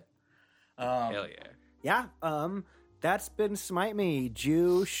 100%. Hell yeah. yeah. That's been Smite Me.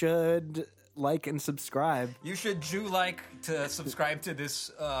 Jew should like and subscribe. You should to subscribe to this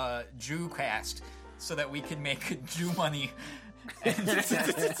Jew cast so that we can make Jew money and, and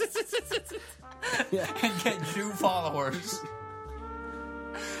get Jew followers.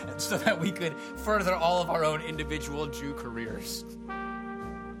 And so that we could further all of our own individual Jew careers.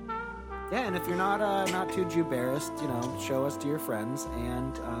 Yeah, and if you're not too Jew-embarrassed, show us to your friends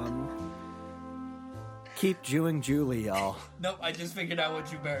and keep Jewing Julie, y'all. Nope, I just figured out what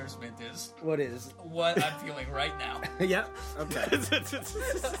embarrassment is. What is? What I'm feeling right now. Yep. Okay.